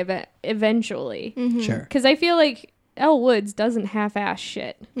anyway eventually. Sure. Because I feel like Elle Woods doesn't half-ass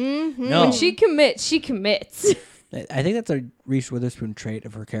shit. Mm-hmm. No. When she commits, she commits. I think that's a Reese Witherspoon trait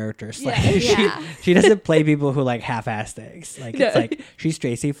of her characters. Like, Yeah. she doesn't play people who like half-ass things. Like it's like she's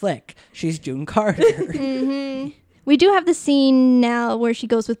Tracy Flick, she's June Carter. Mm-hmm. We do have the scene now where she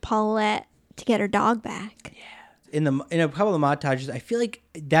goes with Paulette to get her dog back. Yeah. In a couple of montages, I feel like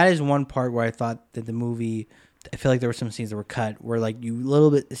that is one part where I thought that the movie, I feel like there were some scenes that were cut where like you a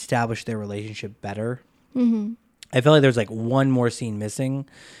little bit established their relationship better. Mm-hmm. I felt like there's like one more scene missing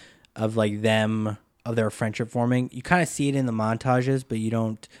of like them, of their friendship forming. You kind of see it in the montages, but you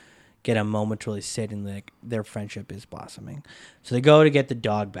don't get a moment to really sit and like their friendship is blossoming. So they go to get the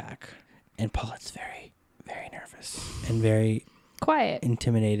dog back, and Paulette's very, very nervous and very Quiet.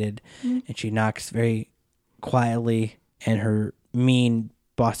 intimidated, and she knocks very quietly, and her mean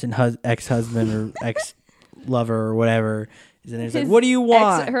Boston ex-husband or ex-lover or whatever is in there. He's like, what do you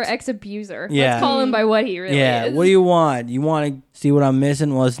want? Her ex-abuser. Yeah. Let's call him by what he really is. What do you want? You want to see what I'm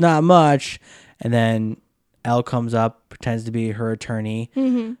missing? Well, it's not much. And then Elle comes up, pretends to be her attorney,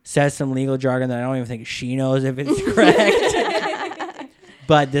 says some legal jargon that I don't even think she knows if it's correct.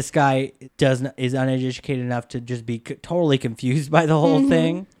 But this guy is uneducated enough to just be totally confused by the whole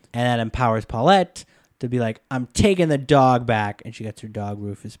thing. And that empowers Paulette to be like, I'm taking the dog back. And she gets her dog,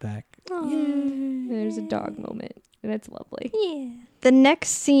 Rufus, back. There's a dog moment, and it's lovely. Yeah. The next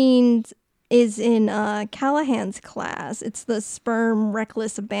scene is in Callahan's class. It's the sperm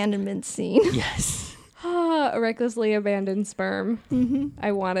reckless abandonment scene. Yes. A recklessly abandoned sperm.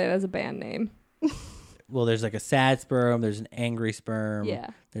 I want it as a band name. Well, there's like a sad sperm. There's an angry sperm. Yeah.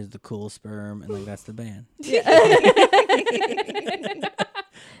 There's the cool sperm. And like that's the band.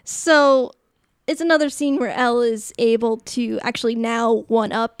 So it's another scene where Elle is able to actually now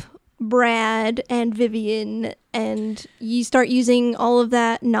one-up Brad and Vivian, and you start using all of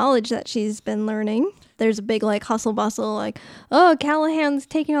that knowledge that she's been learning. There's a big like hustle bustle, like, oh, Callahan's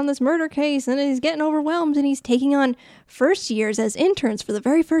taking on this murder case and he's getting overwhelmed, and he's taking on first years as interns for the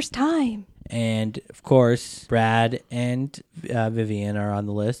very first time. And of course, Brad and Vivian are on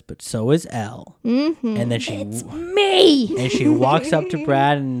the list, but so is Elle. Mm-hmm. And then It's me. And she walks up to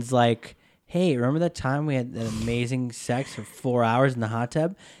Brad and is like, hey, remember that time we had that amazing sex for 4 hours in the hot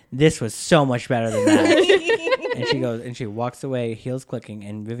tub? This was so much better than that. And she goes, and she walks away, heels clicking,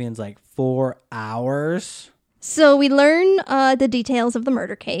 and Vivian's like, 4 hours? So we learn the details of the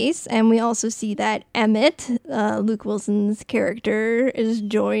murder case, and we also see that Emmett, Luke Wilson's character, is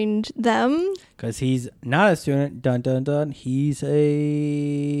joined them. Because he's not a student, dun dun dun. He's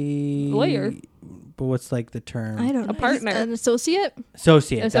a lawyer. But what's like the term? I don't know. A partner. An associate?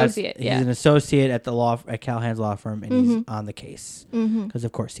 Associate. Associate, yeah. He's an associate at at Callahan's law firm, and he's on the case. Because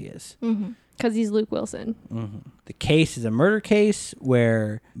of course he is. Because he's Luke Wilson. The case is a murder case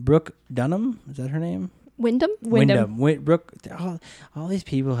where Brooke Dunham, is that her name? Wyndham? Brooke. All these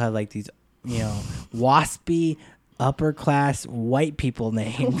people have like these, waspy upper class white people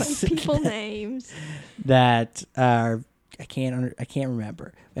names. White people names. That are I can't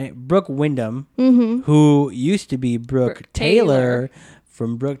remember. Brooke Wyndham, who used to be Brooke Taylor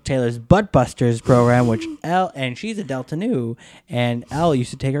from Brooke Taylor's Butt Busters program, which and she's a Delta Nu, and Elle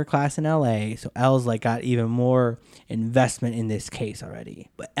used to take her class in LA, so Elle's like got even more investment in this case already.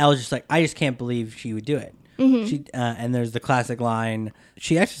 But Elle's just like, I just can't believe she would do it. She and there's the classic line,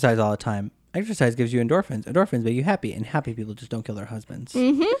 she exercises all the time. Exercise gives you endorphins. Endorphins make you happy, and happy people just don't kill their husbands.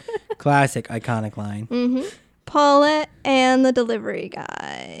 Classic, iconic line. Paulette and the delivery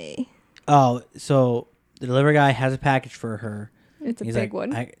guy. Oh, so the delivery guy has a package for her. It's a He's big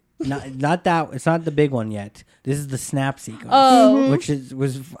like, one. Not that. It's not the big one yet. This is the snap sequence, which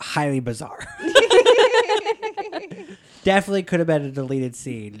was highly bizarre. Definitely could have been a deleted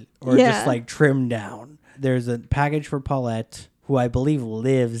scene or just like trimmed down. There's a package for Paulette, who I believe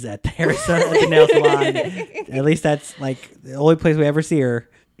lives at the the nail salon. At least that's like the only place we ever see her.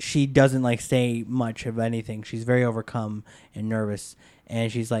 She doesn't like say much of anything. She's very overcome and nervous,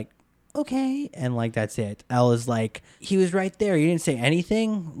 and she's like, okay, and like that's it. Elle is like, he was right there, you didn't say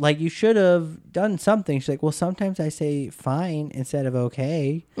anything, like you should have done something. She's like, well, sometimes I say fine instead of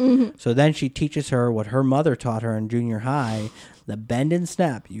okay. So then she teaches her what her mother taught her in junior high, the bend and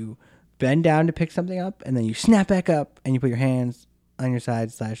snap. You bend down to pick something up, and then you snap back up, and you put your hands on your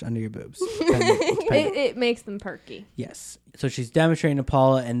side / under your boobs. It makes them perky. Yes. So she's demonstrating to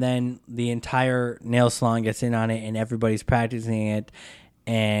Paula, and then the entire nail salon gets in on it, and everybody's practicing it.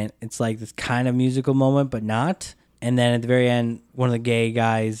 And it's like this kind of musical moment, but not. And then at the very end, one of the gay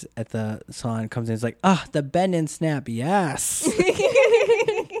guys at the salon comes in and is like, the bend and snap, yes.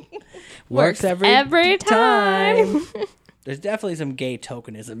 Works every time. There's definitely some gay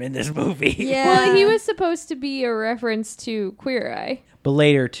tokenism in this movie. Yeah. Well, he was supposed to be a reference to Queer Eye. But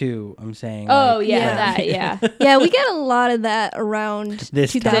later, too, I'm saying. Oh, like, yeah. Yeah, we get a lot of that around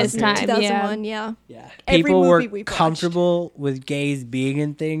This 2001, yeah. People Every were movie we watched. comfortable with gays being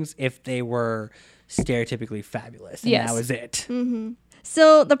in things if they were stereotypically fabulous. And Yes. that was it.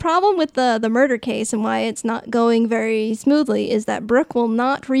 So the problem with the murder case and why it's not going very smoothly is that Brooke will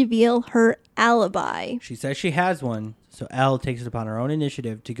not reveal her alibi. She says she has one, so Elle takes it upon her own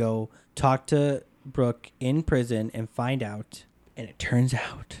initiative to go talk to Brooke in prison and find out. And it turns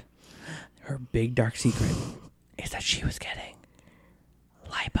out her big dark secret is that she was getting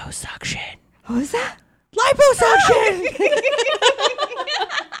liposuction. What was that? Liposuction!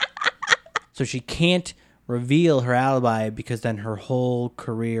 So she can't reveal her alibi because then her whole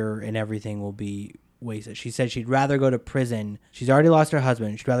career and everything will be wasted. She said she'd rather go to prison. She's already lost her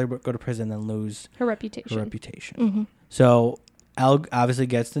husband. She'd rather go to prison than lose Her reputation. her. So Elle obviously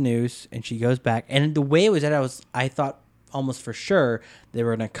gets the news and she goes back. And the way it was that I thought almost for sure they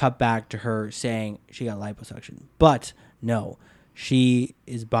were going to cut back to her saying she got liposuction. But no, she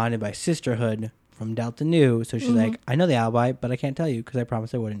is bonded by sisterhood from Delta Nu. So she's like, I know the alibi, but I can't tell you because I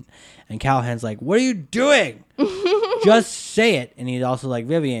promised I wouldn't. And Callahan's like, what are you doing? Just say it. And he's also like,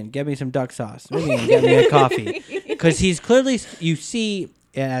 Vivian, get me some duck sauce. Vivian, get me a coffee. Because he's clearly, you see,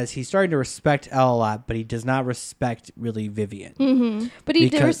 as he's starting to respect Elle a lot, but he does not respect really Vivian. But he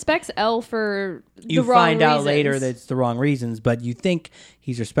Because respects Elle for the you wrong find out reasons. later that it's the wrong reasons, but you think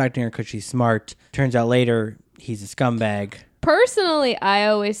he's respecting her because she's smart. Turns out later he's a scumbag. Personally, I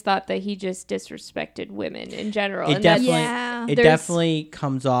always thought that he just disrespected women in general. It and that's- definitely, Yeah. it There's- definitely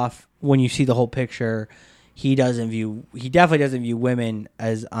comes off when you see the whole picture. He definitely doesn't view women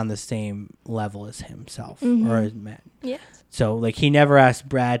as on the same level as himself or as men. Yes. So, like, he never asked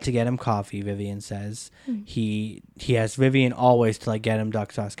Brad to get him coffee, Vivian says. He asked Vivian always to, like, get him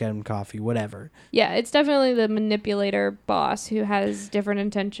duck sauce, get him coffee, whatever. Yeah, it's definitely the manipulator boss who has different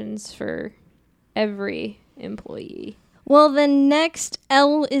intentions for every employee. Well, then next,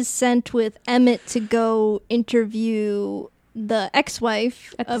 Elle is sent with Emmett to go interview the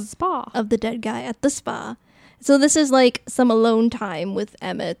ex-wife At the spa. of the dead guy at the spa. So this is like some alone time with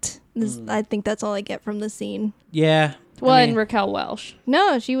Emmett. I think that's all I get from the scene. Yeah. Well, I mean, and Raquel Welch.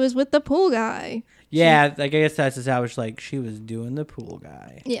 No, she was with the pool guy. yeah, I guess that's established, like, she was doing the pool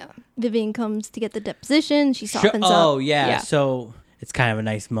guy. Yeah. Vivian comes to get the deposition. She Sure. softens Oh, up. yeah. Yeah. So it's kind of a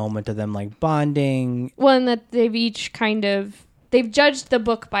nice moment of them, like, bonding. One that they've each they've judged the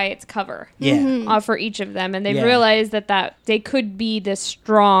book by its cover Yeah. for each of them, and they've Yeah. realized that they could be this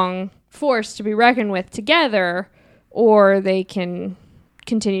strong force to be reckoned with together, or they can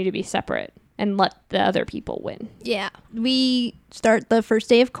continue to be separate and let the other people win. Yeah. We start the first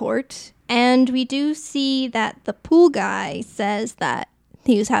day of court, and we do see that the pool guy says that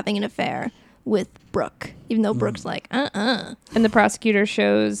he was having an affair with Brooke, even though Brooke's like, And the prosecutor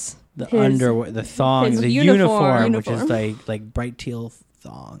shows The his- underwear, the thong, his the uniform. uniform, which is like bright teal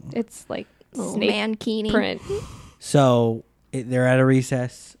thong. it's like little snake mankini. print. So they're at a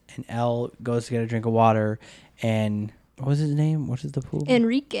recess, and Elle goes to get a drink of water, and what was his name? What is the pool?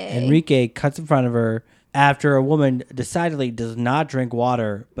 Enrique cuts in front of her after a woman decidedly does not drink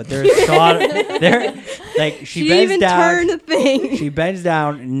water, but there's like she bends even down. Turned a thing. She bends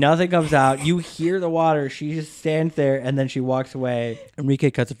down, nothing comes out. You hear the water. She just stands there, and then she walks away.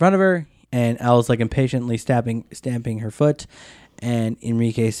 Enrique cuts in front of her, and Elle's like impatiently stamping her foot, and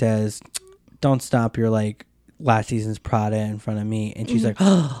Enrique says, "Don't stop your like last season's Prada in front of me." And she's like,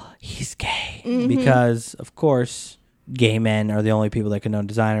 "Oh, he's gay," because of course gay men are the only people that can know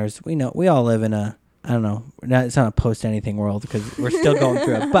designers. We all live in a, I don't know, it's not a post anything world because we're still going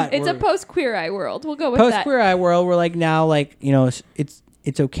through it, but it's a post Queer Eye world. We'll go with that. Post Queer Eye world. We're like now, like, you know,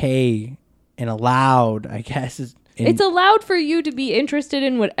 it's okay and allowed, I guess. It's allowed for you to be interested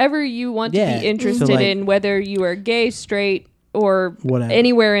in whatever you want to be interested in, whether you are gay, straight, or whatever.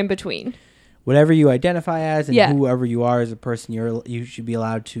 Anywhere in between. Whatever you identify as, and whoever you are as a person, you should be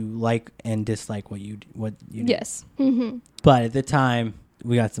allowed to like and dislike what you do. Yes. Mm-hmm. But at the time,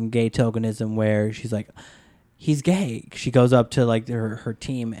 we got some gay tokenism where she's like, he's gay. She goes up to like her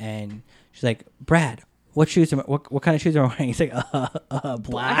team and she's like, Brad, what shoes what kind of shoes am I wearing? He's like,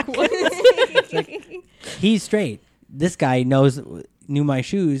 black. Like, he's straight. This guy knew my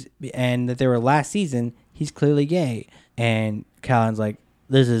shoes and that they were last season. He's clearly gay. And Callan's like,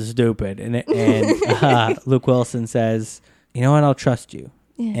 this is stupid. And Luke Wilson says, you know what? I'll trust you.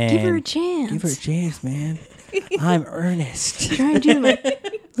 Yeah, and give her a chance. Give her a chance, man. I'm Ernest. Try and do my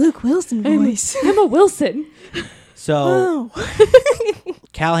Luke Wilson voice. I'm a Wilson. So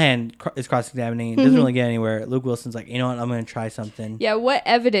Callahan is cross-examining. Doesn't really get anywhere. Luke Wilson's like, you know what? I'm going to try something. Yeah, what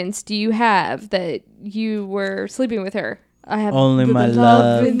evidence do you have that you were sleeping with her? I have only my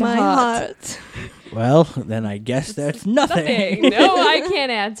love in my heart. Well, then I guess that's nothing. No, I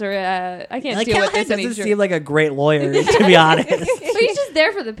can't answer. I can't deal with this anymore. anymore. Doesn't seem like a great lawyer, to be honest. So he's just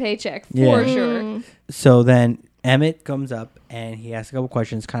there for the paycheck, for sure. So then Emmett comes up and he asks a couple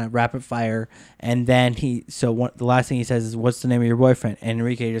questions, kind of rapid fire, and then the last thing he says is, "What's the name of your boyfriend?" And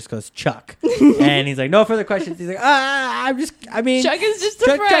Enrique just goes, "Chuck," and he's like, "No further questions." He's like, Chuck is just a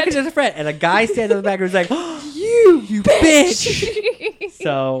friend. Chuck is just a friend." And a guy stands in the back and is like, "Oh, you bitch!"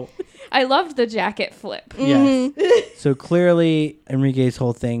 So I loved the jacket flip. Yes. So clearly, Enrique's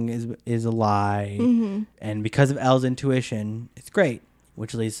whole thing is a lie, and because of Elle's intuition, it's great.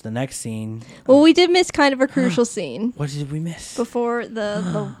 Which leads to the next scene. Well, we did miss kind of a crucial scene. What did we miss? Before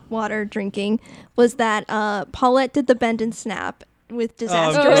the water drinking was that Paulette did the bend and snap with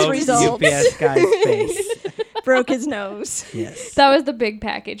disastrous results. UPS guy's face. Broke his nose. Yes. That was the big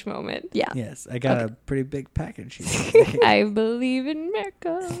package moment. Yeah. Yes, I got a pretty big package. I believe in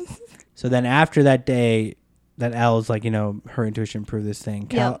miracles. So then after that day, that Elle's like, her intuition proved this thing.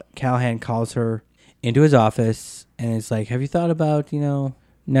 Callahan calls her into his office and it's like, have you thought about,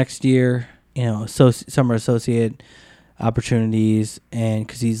 next year, summer associate opportunities? And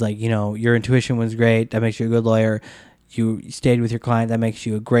because he's like, your intuition was great. That makes you a good lawyer. You stayed with your client. That makes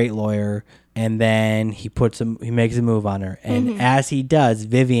you a great lawyer. And then he makes a move on her. And as he does,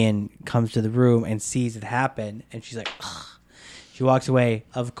 Vivian comes to the room and sees it happen. And she's like, ugh. She walks away,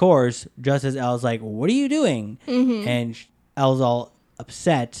 of course, just as Elle's like, what are you doing? And Elle's all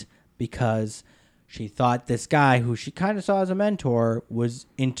upset because she thought this guy, who she kind of saw as a mentor, was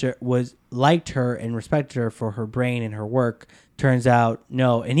liked her and respected her for her brain and her work. Turns out,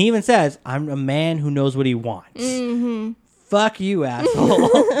 no. And he even says, I'm a man who knows what he wants. Fuck you,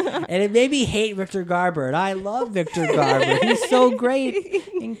 asshole. And it made me hate Victor Garber. And I love Victor Garber. He's so great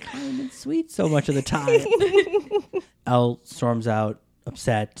and kind and sweet so much of the time. Elle storms out,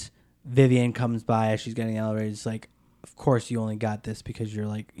 upset. Vivian comes by as she's getting in the elevator. It's like, of course you only got this because you're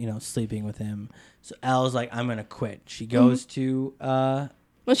like, sleeping with him. So Elle's like, I'm going to quit. She goes to...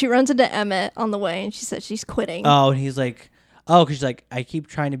 Well, she runs into Emmett on the way and she says she's quitting. Oh, and he's like... Oh, because she's like, I keep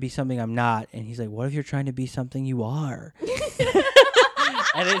trying to be something I'm not. And he's like, what if you're trying to be something you are?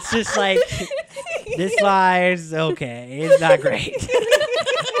 And it's just like, this lie's okay. It's not great.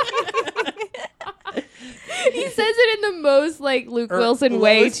 He says it in the most like Luke Wilson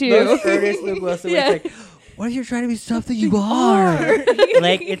way too. Most earnest Luke Wilson way. It's like, what if you're trying to be something you are?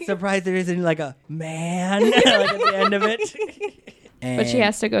 Like, it's surprised there isn't like a man like at the end of it. And but she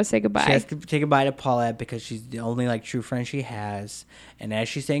has to go say goodbye. She has to say goodbye to Paulette because she's the only like true friend she has. And as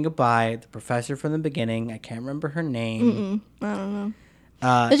she's saying goodbye, the professor from the beginning, I can't remember her name. I don't know.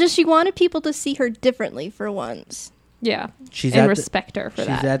 It's just she wanted people to see her differently for once. Yeah. And respect her for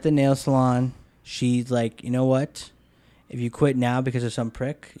that. She's at the nail salon. She's like, you know what? If you quit now because of some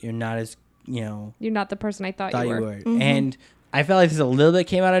prick, you're not as, You're not the person I thought you were. And I felt like this a little bit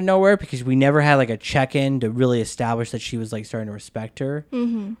came out of nowhere because we never had like a check-in to really establish that she was like starting to respect her.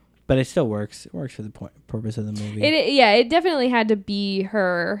 Mm-hmm. But it still works. It works for the purpose of the movie. It definitely had to be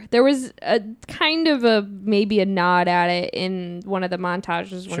her. There was a kind of maybe a nod at it in one of the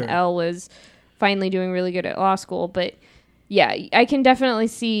montages when Elle was finally doing really good at law school. But yeah, I can definitely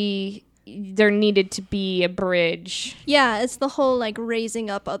see there needed to be a bridge. Yeah, it's the whole like raising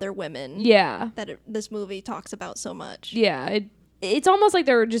up other women. Yeah. That this movie talks about so much. Yeah. It's almost like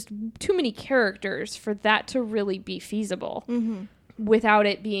there were just too many characters for that to really be feasible without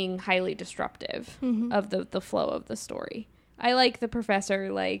it being highly disruptive of the flow of the story. I like the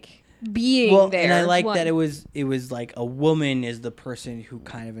professor like being there. And I like that it was like a woman is the person who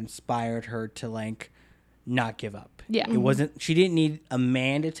kind of inspired her to like not give up. Yeah. It wasn't, she didn't need a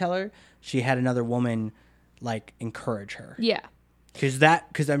man to tell her. She had another woman like encourage her. Yeah.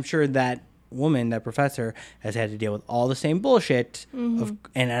 Because I'm sure that woman, that professor, has had to deal with all the same bullshit and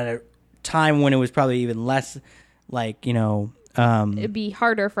at a time when it was probably even less like, you know, it'd be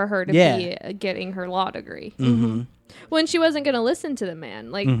harder for her to be getting her law degree. When she wasn't going to listen to the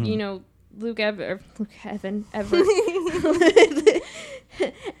man. Like, you know,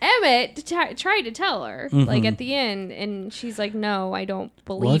 Emmett tried to tell her, like, at the end, and she's like, no, I don't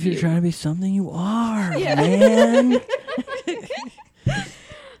believe you. Well, if you're trying to be something, you are, man.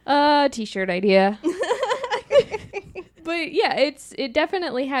 T-shirt idea. But, yeah, it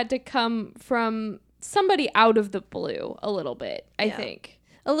definitely had to come from somebody out of the blue a little bit, I think.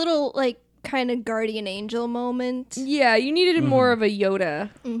 A little, like, kind of guardian angel moment. Yeah, you needed more of a Yoda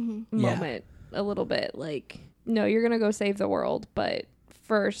moment a little bit. Like, no, you're going to go save the world, but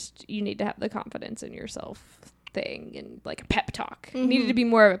first you need to have the confidence in yourself thing and like a pep talk. It needed to be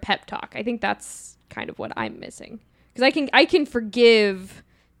more of a pep talk. I think that's kind of what I'm missing. Because I can forgive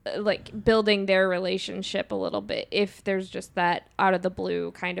like building their relationship a little bit if there's just that out of the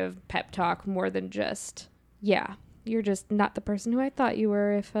blue kind of pep talk more than just, you're just not the person who I thought you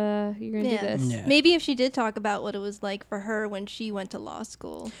were if you're going to do this. Yeah. Maybe if she did talk about what it was like for her when she went to law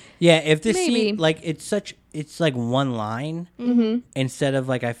school. Yeah, if this scene, like, it's like one line instead of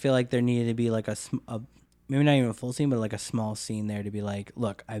like, I feel like there needed to be like a maybe not even a full scene, but like a small scene there to be like,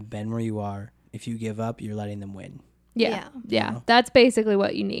 look, I've been where you are. If you give up, you're letting them win. Yeah. That's basically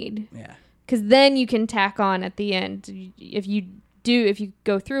what you need. Yeah. Because then you can tack on at the end. If you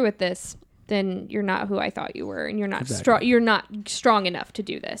go through with this, then you're not who I thought you were, and you're not strong. You're not strong enough to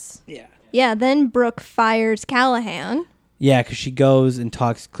do this. Yeah. Yeah. Then Brooke fires Callahan. Yeah, because she goes and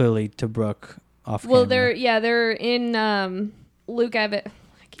talks clearly to Brooke off camera. Well, they're in Luke Evans.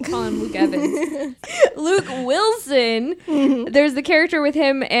 I keep calling him Luke Evans. Luke Wilson. There's the character with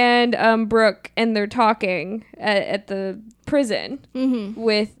him and Brooke, and they're talking at the prison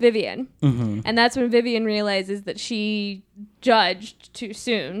with Vivian. And that's when Vivian realizes that she judged too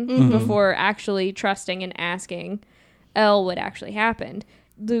soon before actually trusting and asking Elle what actually happened.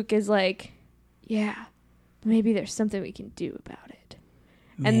 Luke is like, yeah, maybe there's something we can do about it.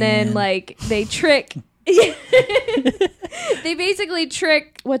 Man. And then like they trick they basically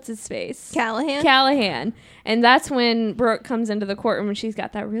trick what's his face? Callahan. And that's when Brooke comes into the courtroom and she's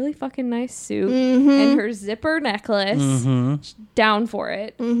got that really fucking nice suit and her zipper necklace. Down for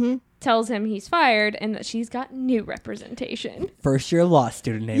it. Tells him he's fired and that she's got new representation. First year law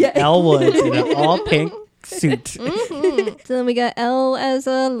student named Elle Woods in an all pink suit. So then we got Elle as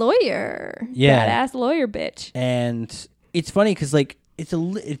a lawyer. Yeah. Badass lawyer bitch. And it's funny because like it's a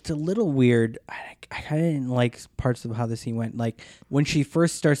little weird. I kind of didn't like parts of how the scene went. Like when she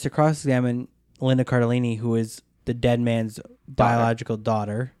first starts to cross-examine Linda Cardellini, who is the dead man's biological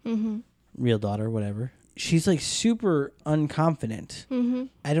daughter, real daughter, whatever. She's like super unconfident.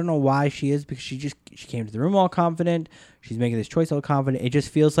 I don't know why she is, because she came to the room all confident. She's making this choice all confident. It just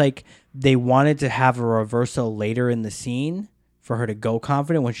feels like they wanted to have a reversal later in the scene for her to go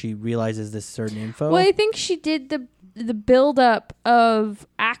confident when she realizes this certain info. Well, I think she did the build up of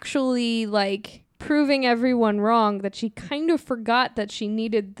actually like proving everyone wrong, that she kind of forgot that she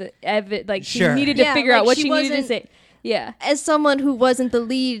needed the she needed to figure out what she needed to say. Yeah. As someone who wasn't the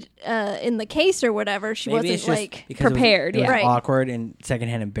lead in the case or whatever, she Maybe wasn't like prepared. It was right. awkward and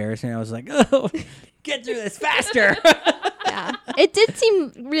secondhand embarrassing. I was like, oh, get through this faster. Yeah. It did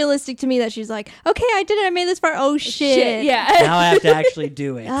seem realistic to me that she's like, okay, I did it. I made this far. Oh, shit. Yeah. Now I have to actually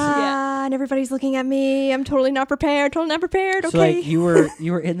do it. And everybody's looking at me. I'm totally not prepared. Okay. So like you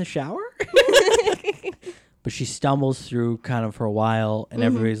were in the shower? But she stumbles through kind of for a while, and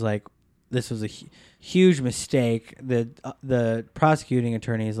everybody's like, this was a huge mistake. The prosecuting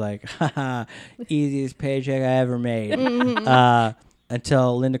attorney is like, haha, easiest paycheck I ever made.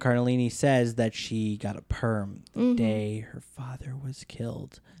 until Linda Cardellini says that she got a perm the day her father was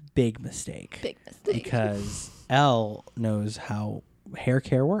killed. Big mistake. Big mistake. Because Elle knows how hair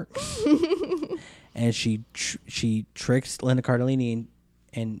care works. And she tricks Linda Cardellini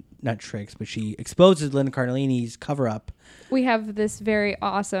and not tricks, but she exposes Linda Cardellini's cover-up. We have this very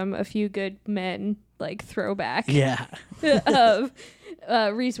awesome A Few Good Men like throwback Yeah. of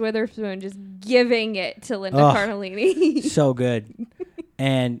Reese Witherspoon just giving it to Linda Cardellini. So good.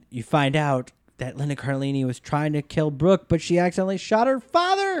 And you find out that Linda Cardellini was trying to kill Brooke, but she accidentally shot her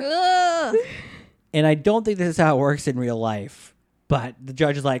father. Ugh. And I don't think this is how it works in real life. But the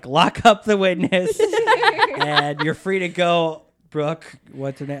judge is like, lock up the witness. And you're free to go. Brooke,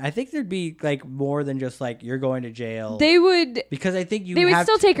 what's her name? I think there'd be like more than just like you're going to jail. They would Because I think they would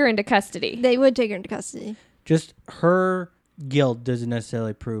still take her into custody. They would take her into custody. just her guilt doesn't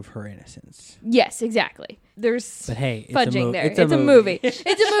necessarily prove her innocence. Yes, exactly. There's But hey, it's fudging there. It's a movie. It's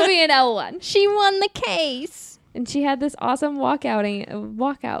a movie in L1. She won the case. And she had this awesome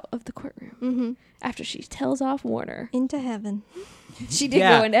walkout of the courtroom after she tells off Warner. Into heaven. She did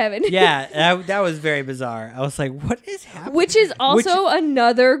go into heaven. Yeah, that was very bizarre. I was like, what is happening? Which is also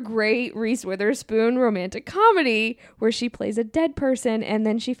another great Reese Witherspoon romantic comedy where she plays a dead person and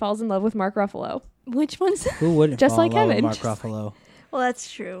then she falls in love with Mark Ruffalo. Which one's? Who wouldn't Just fall like in love with Evan. Mark Just Ruffalo? Well, that's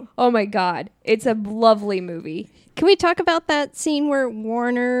true. Oh my God. It's a lovely movie. Can we talk about that scene where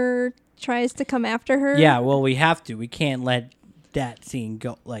Warner tries to come after her? Yeah, well, we have to. We can't let that scene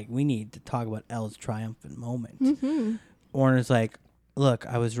go. Like, we need to talk about Elle's triumphant moment. Warner's like, look,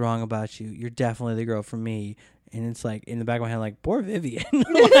 I was wrong about you. You're definitely the girl for me. And it's like, in the back of my head, like, poor Vivian. Wait,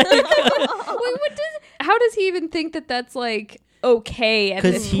 how does he even think that that's like okay at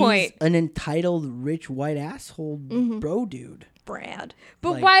Because this he's point? an entitled, rich, white asshole bro dude. Brad.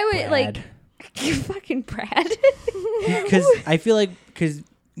 But Like, why would Brad. like you fucking Brad? Because I feel like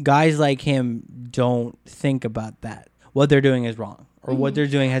guys like him don't think about that. What they're doing is wrong, or what they're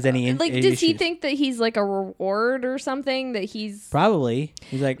doing has any Like, issues. does he think that he's like a reward or something? That he's Probably.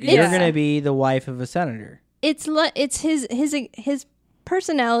 He's like, Yeah. you're gonna be the wife of a senator. It's his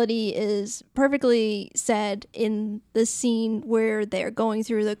personality is perfectly said in the scene where they're going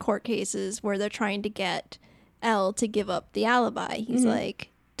through the court cases where they're trying to get Elle to give up the alibi. He's like,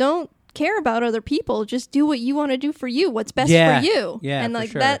 don't care about other people, just do what you want to do for you, what's best Yeah. for you. Yeah, And for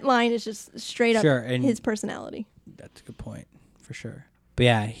like sure. that line is just straight up Sure, and- his personality. That's a good point, for sure. But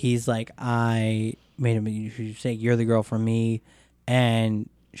yeah, he's like, I made him. You say you're the girl for me, and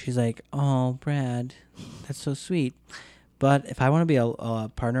she's like, oh, Brad, that's so sweet. But if I want to be a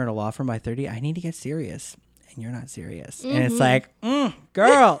partner at a law firm by 30, I need to get serious. And you're not serious. And it's like,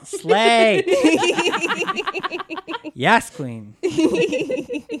 girl, slay. Yes, queen.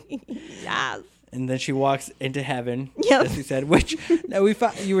 Yes. And then she walks into heaven, Yep. as you said. Which now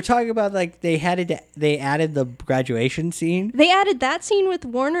you were talking about, like they added the graduation scene. They added that scene with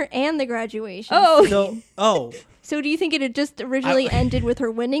Warner and the graduation. So do you think it had just originally ended with her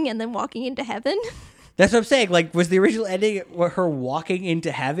winning and then walking into heaven? That's what I'm saying. Like, was the original ending her walking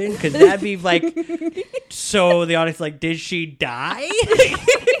into heaven? Because that'd be like, so the audience like, did she die?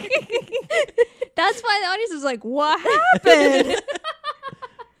 That's why the audience is like, what happened?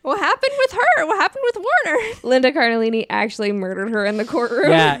 What happened with her? What happened with Warner? Linda Cardellini actually murdered her in the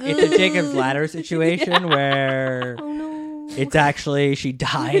courtroom. Yeah, it's a Jacob's Ladder situation where Oh no. it's actually she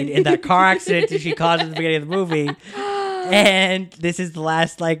died in that car accident that she caused at the beginning of the movie. And this is the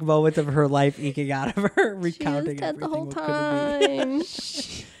last like moments of her life eking out of her, recounting She was dead the whole everything what could have been.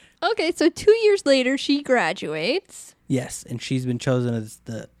 time. Okay, so 2 years later, she graduates. Yes, and she's been chosen as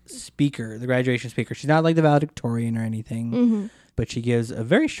the speaker, the graduation speaker. She's not like the valedictorian or anything, but she gives a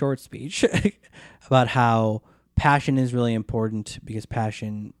very short speech about how passion is really important because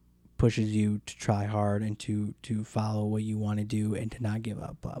passion pushes you to try hard and to follow what you want to do and to not give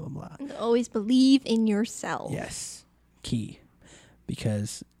up, blah, blah, blah. And always believe in yourself. Yes, key.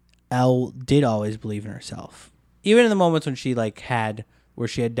 Because Elle did always believe in herself. Even in the moments when she where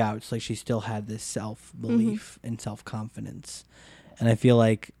she had doubts, like she still had this self-belief and self-confidence. And I feel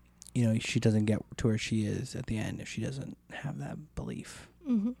like, she doesn't get to where she is at the end if she doesn't have that belief.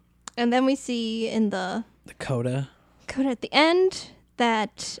 And then we see in the Coda. code at the end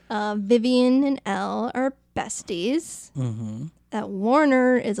that Vivian and Elle are besties. Mm-hmm. That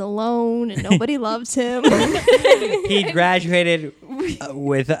Warner is alone and nobody loves him. He graduated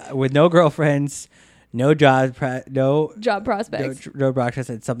with no girlfriends, no job, no Job prospects. no broadcast,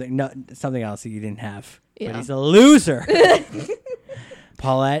 and something else that you didn't have. Yeah. But he's a loser.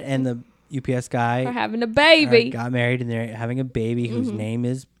 Paulette and UPS guy Are having a baby. got married and they're having a baby whose name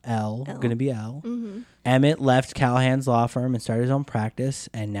is Elle. Elle. Gonna be Elle. Emmett left Callahan's law firm and started his own practice,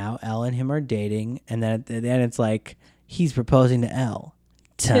 and now Elle and him are dating. And then at the end, it's like he's proposing to Elle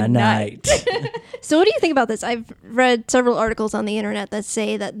tonight. So what do you think about this? I've read several articles on the internet that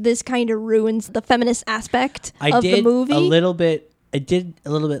say that this kind of ruins the feminist aspect of the movie. I did a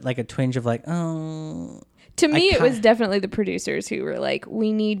little bit like a twinge of like, oh. To me, it was definitely the producers who were like,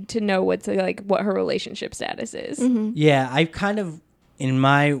 we need to know what her relationship status is. Yeah, I kind of, in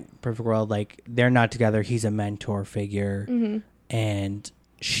my perfect world, like, they're not together. He's a mentor figure, and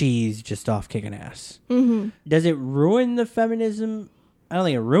she's just off kicking ass. Does it ruin the feminism? I don't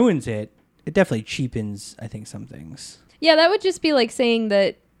think it ruins it. It definitely cheapens, I think, some things. Yeah, that would just be like saying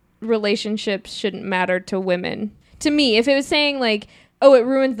that relationships shouldn't matter to women. To me, if it was saying like, oh, it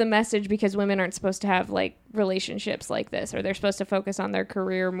ruins the message because women aren't supposed to have like relationships like this, or they're supposed to focus on their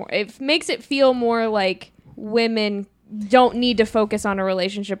career more. It makes it feel more like women don't need to focus on a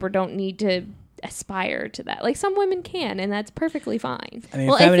relationship or don't need to aspire to that. Like some women can, and that's perfectly fine. I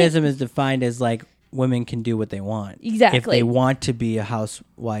mean, feminism is defined as like women can do what they want. Exactly. If they want to be a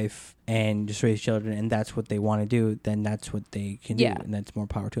housewife and just raise children, and that's what they want to do, then that's what they can do, and that's more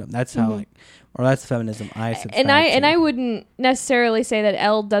power to them. That's how that's the feminism I subscribe to. And I wouldn't necessarily say that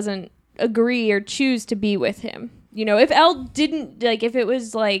Elle doesn't agree or choose to be with him. You know, if Elle didn't, like, if it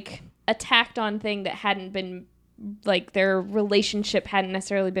was like a tacked on thing that hadn't been, like, their relationship hadn't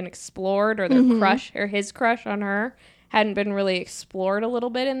necessarily been explored, or their crush or his crush on her hadn't been really explored a little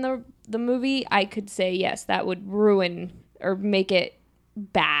bit in the movie, I could say yes, that would ruin or make it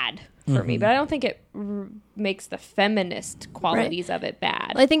bad for me. But I don't think it makes the feminist qualities of it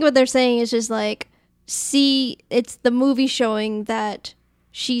bad. I think what they're saying is just like, see, it's the movie showing that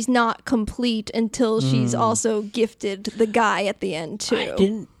she's not complete until she's also gifted the guy at the end too. I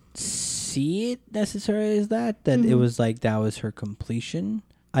didn't see it necessarily as that it was like that was her completion.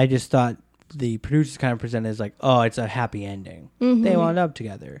 I just thought the producers kind of presented as like, oh, it's a happy ending. They wound up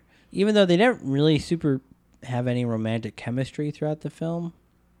together, even though they didn't really super have any romantic chemistry throughout the film.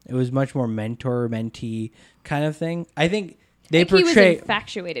 It was much more mentor-mentee kind of thing. I think they portray... He was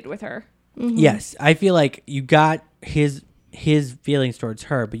infatuated with her. Yes. I feel like you got his feelings towards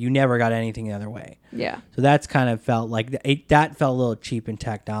her, but you never got anything the other way. Yeah. So that's kind of felt like... that felt a little cheap and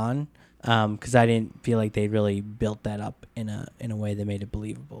tacked on, because I didn't feel like they really built that up in a way that made it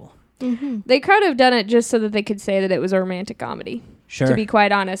believable. They could have done it just so that they could say that it was a romantic comedy. Sure. To be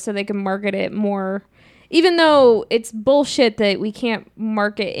quite honest, so they can market it more... Even though it's bullshit that we can't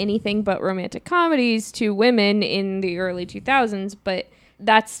market anything but romantic comedies to women in the early 2000s, but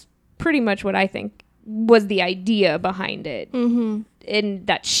that's pretty much what I think was the idea behind it. And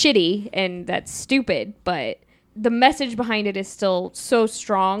that's shitty and that's stupid, but the message behind it is still so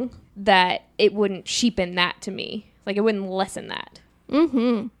strong that it wouldn't cheapen that to me. Like, it wouldn't lessen that.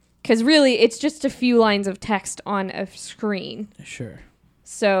 Because really, it's just a few lines of text on a screen. Sure.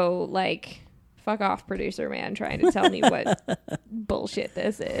 So, like... Fuck off, producer man, trying to tell me what bullshit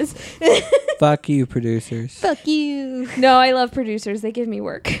this is. Fuck you, producers. Fuck you. No, I love producers. They give me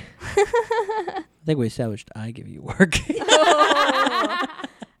work. I think we established I give you work.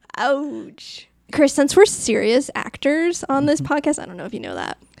 Ouch. Chris, since we're serious actors on this podcast, I don't know if you know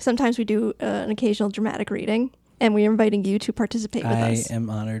that, sometimes we do an occasional dramatic reading, and we're inviting you to participate with us. I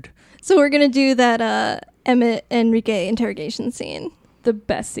am honored. So we're going to do that Emmett Enrique interrogation scene. The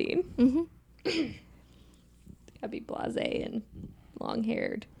best scene. I'd be blasé and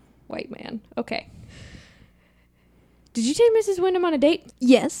long-haired white man. Okay. Did you take Mrs. Wyndham on a date?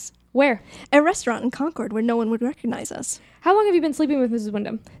 Yes. Where? A restaurant in Concord where no one would recognize us. How long have you been sleeping with Mrs.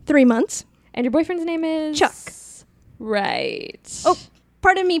 Wyndham? 3 months. And your boyfriend's name is? Chuck. Right. Oh,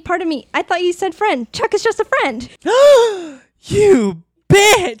 pardon me. I thought you said friend. Chuck is just a friend. You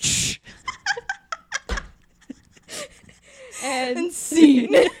bitch! And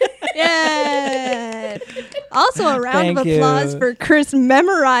scene. Yeah. Also, a round of Thank applause you. for Chris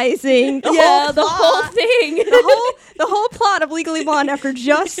memorizing the the whole thing. the whole plot of Legally Blonde after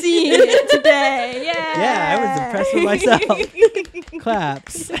just seeing it today. Yeah. Yeah, I was impressed with myself.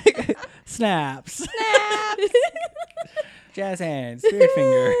 Claps. Snaps. Jazz hands. Spirit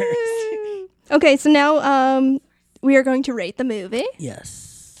fingers. Okay, so now we are going to rate the movie.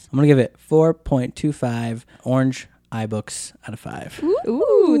 Yes. I'm going to give it 4.25 orange iBooks out of 5.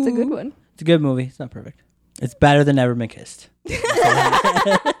 Ooh, it's a good one. It's a good movie. It's not perfect. It's better than Never Been Kissed.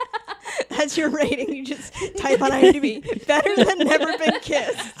 That's your rating. You just type on IMDb. Better than Never Been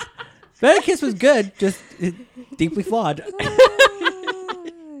Kissed. Better Kiss was good, just deeply flawed.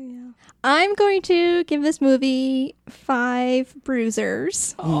 I'm going to give this movie 5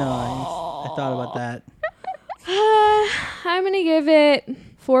 bruisers. Nice. I thought about that. I'm going to give it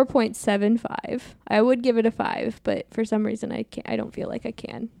 4.75. I would give it a 5, but for some reason I don't feel like I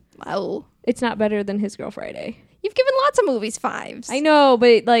can. Wow. It's not better than His Girl Friday. You've given lots of movies 5s. I know,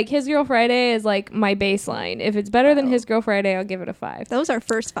 but like His Girl Friday is like my baseline. If it's better than His Girl Friday, I'll give it a 5. That was our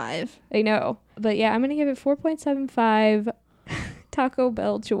first 5. I know. But yeah, I'm going to give it 4.75 Taco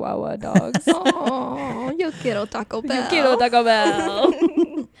Bell Chihuahua dogs. Oh, yo quiero Taco Bell. You quiero Taco Bell.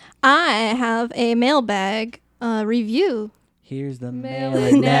 I have a mailbag review. Here's the Mail mail.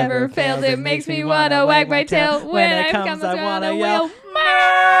 it never fails. It makes me want to wag my tail. When it comes, I want to yell.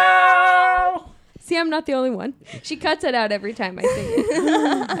 Meow! See, I'm not the only one. She cuts it out every time I sing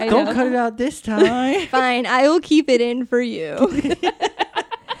it. I Don't know. cut it out this time. Fine, I will keep it in for you.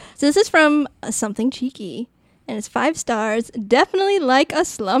 So this is from Something Cheeky, and it's 5 stars. Definitely like a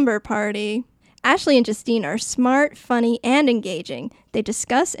slumber party. Ashley and Justine are smart, funny, and engaging. They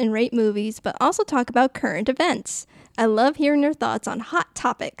discuss and rate movies, but also talk about current events. I love hearing their thoughts on hot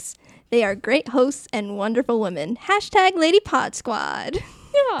topics. They are great hosts and wonderful women. # Lady Pod Squad.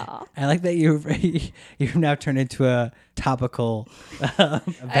 Yeah. I like that you've now turned into a topical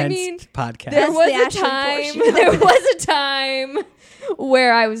events podcast. There That's was the a Ashley time. portion. There was a time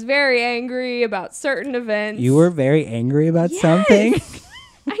where I was very angry about certain events. You were very angry about Yes. something.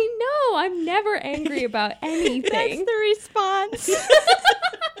 I know. I'm never angry about anything. That's the response.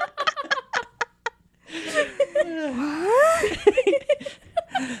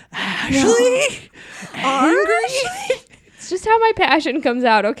 Ashley, angry. It's just how my passion comes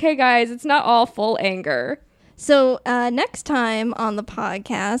out. Okay, guys, it's not all full anger. So next time on the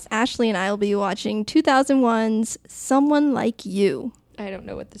podcast, Ashley and I will be watching 2001's Someone Like You. I don't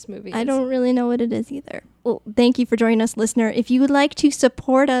know what this movie is. I don't really know what it is either. Well, thank you for joining us, listener. If you would like to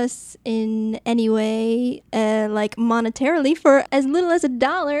support us in any way, like monetarily, for as little as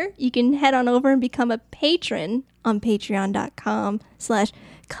 $1, you can head on over and become a patron on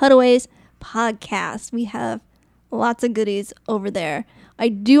patreon.com/cutaways podcast. We have lots of goodies over there. I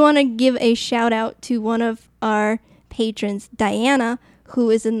do want to give a shout out to one of our patrons, Diana, who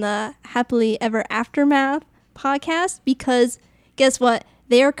is in the Happily Ever Aftermath podcast, because guess what?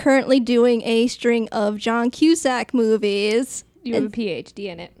 They are currently doing a string of John Cusack movies. You have a PhD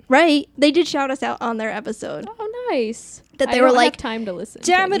in it. Right? They did shout us out on their episode. Oh, nice. That they I were don't like, have time to listen.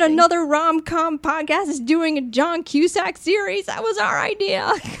 Damn to it, anything. another rom-com podcast is doing a John Cusack series. That was our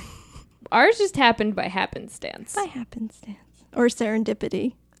idea. Ours just happened by happenstance. By happenstance. Or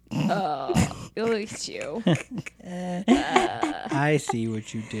serendipity. Oh, at least you. I see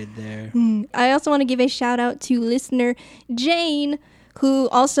what you did there. I also want to give a shout out to listener Jane, who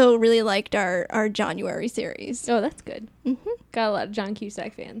also really liked our January series. Oh, that's good. Mm-hmm. Got a lot of John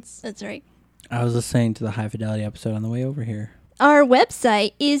Cusack fans. That's right. I was listening to the High Fidelity episode on the way over here. Our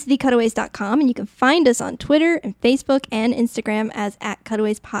website is thecutaways.com, and you can find us on Twitter and Facebook and Instagram as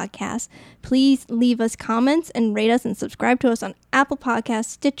 @CutawaysPodcast. Please leave us comments and rate us and subscribe to us on Apple Podcasts,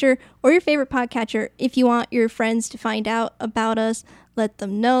 Stitcher, or your favorite podcatcher. If you want your friends to find out about us, let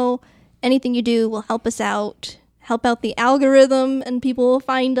them know. Anything you do will help us out, help out the algorithm, and people will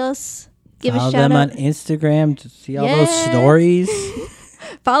find us. Give Follow a shout them out. on Instagram to see all those Yes. stories.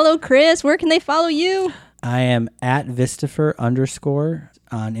 Follow Chris. Where can they follow you? I am at Vistifer_ on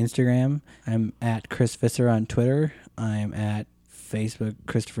Instagram. I'm at Chris Visser on Twitter. I'm at Facebook,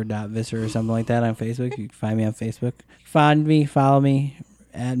 Christopher.Visser or something like that on Facebook. You can find me on Facebook. Find me, follow me,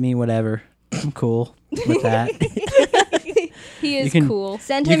 add me, whatever. I'm cool with that. He is can- cool.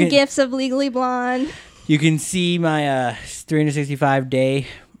 Send You him can- gifts of Legally Blonde. You can see my 365-day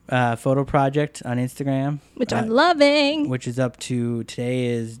photo project on Instagram. Which I'm loving. Which is up to, today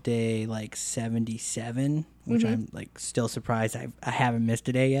is day like 77, which I'm like still surprised I haven't missed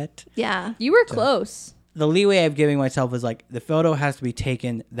a day yet. Yeah. You were close. The leeway I'm giving myself is like the photo has to be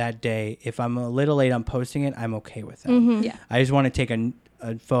taken that day. If I'm a little late on posting it, I'm okay with that. Yeah. I just want to take a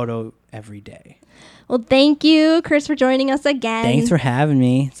photo every day. Well, thank you, Chris, for joining us again. Thanks for having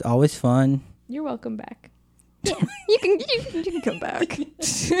me. It's always fun. You're welcome back. You can come back.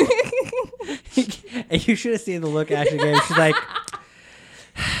 And you should have seen the look Ashley gave. She's like,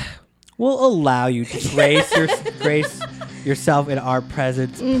 we'll allow you to grace yourself in our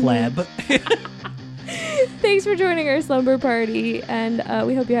presence, pleb. Thanks for joining our slumber party, and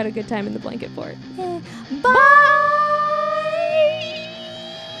we hope you had a good time in the blanket fort. Bye.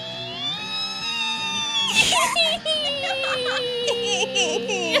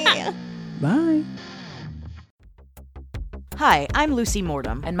 Bye. Hi, I'm Lucy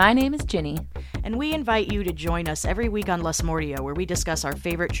Mortem. And my name is Ginny. And we invite you to join us every week on Les Mordia, where we discuss our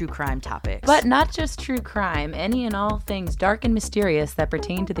favorite true crime topics. But not just true crime, any and all things dark and mysterious that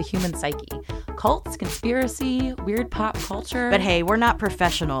pertain to the human psyche. Cults, conspiracy, weird pop culture. But hey, we're not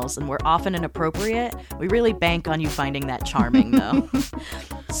professionals, and we're often inappropriate. We really bank on you finding that charming, though.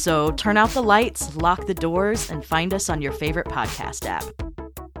 So turn out the lights, lock the doors, and find us on your favorite podcast app.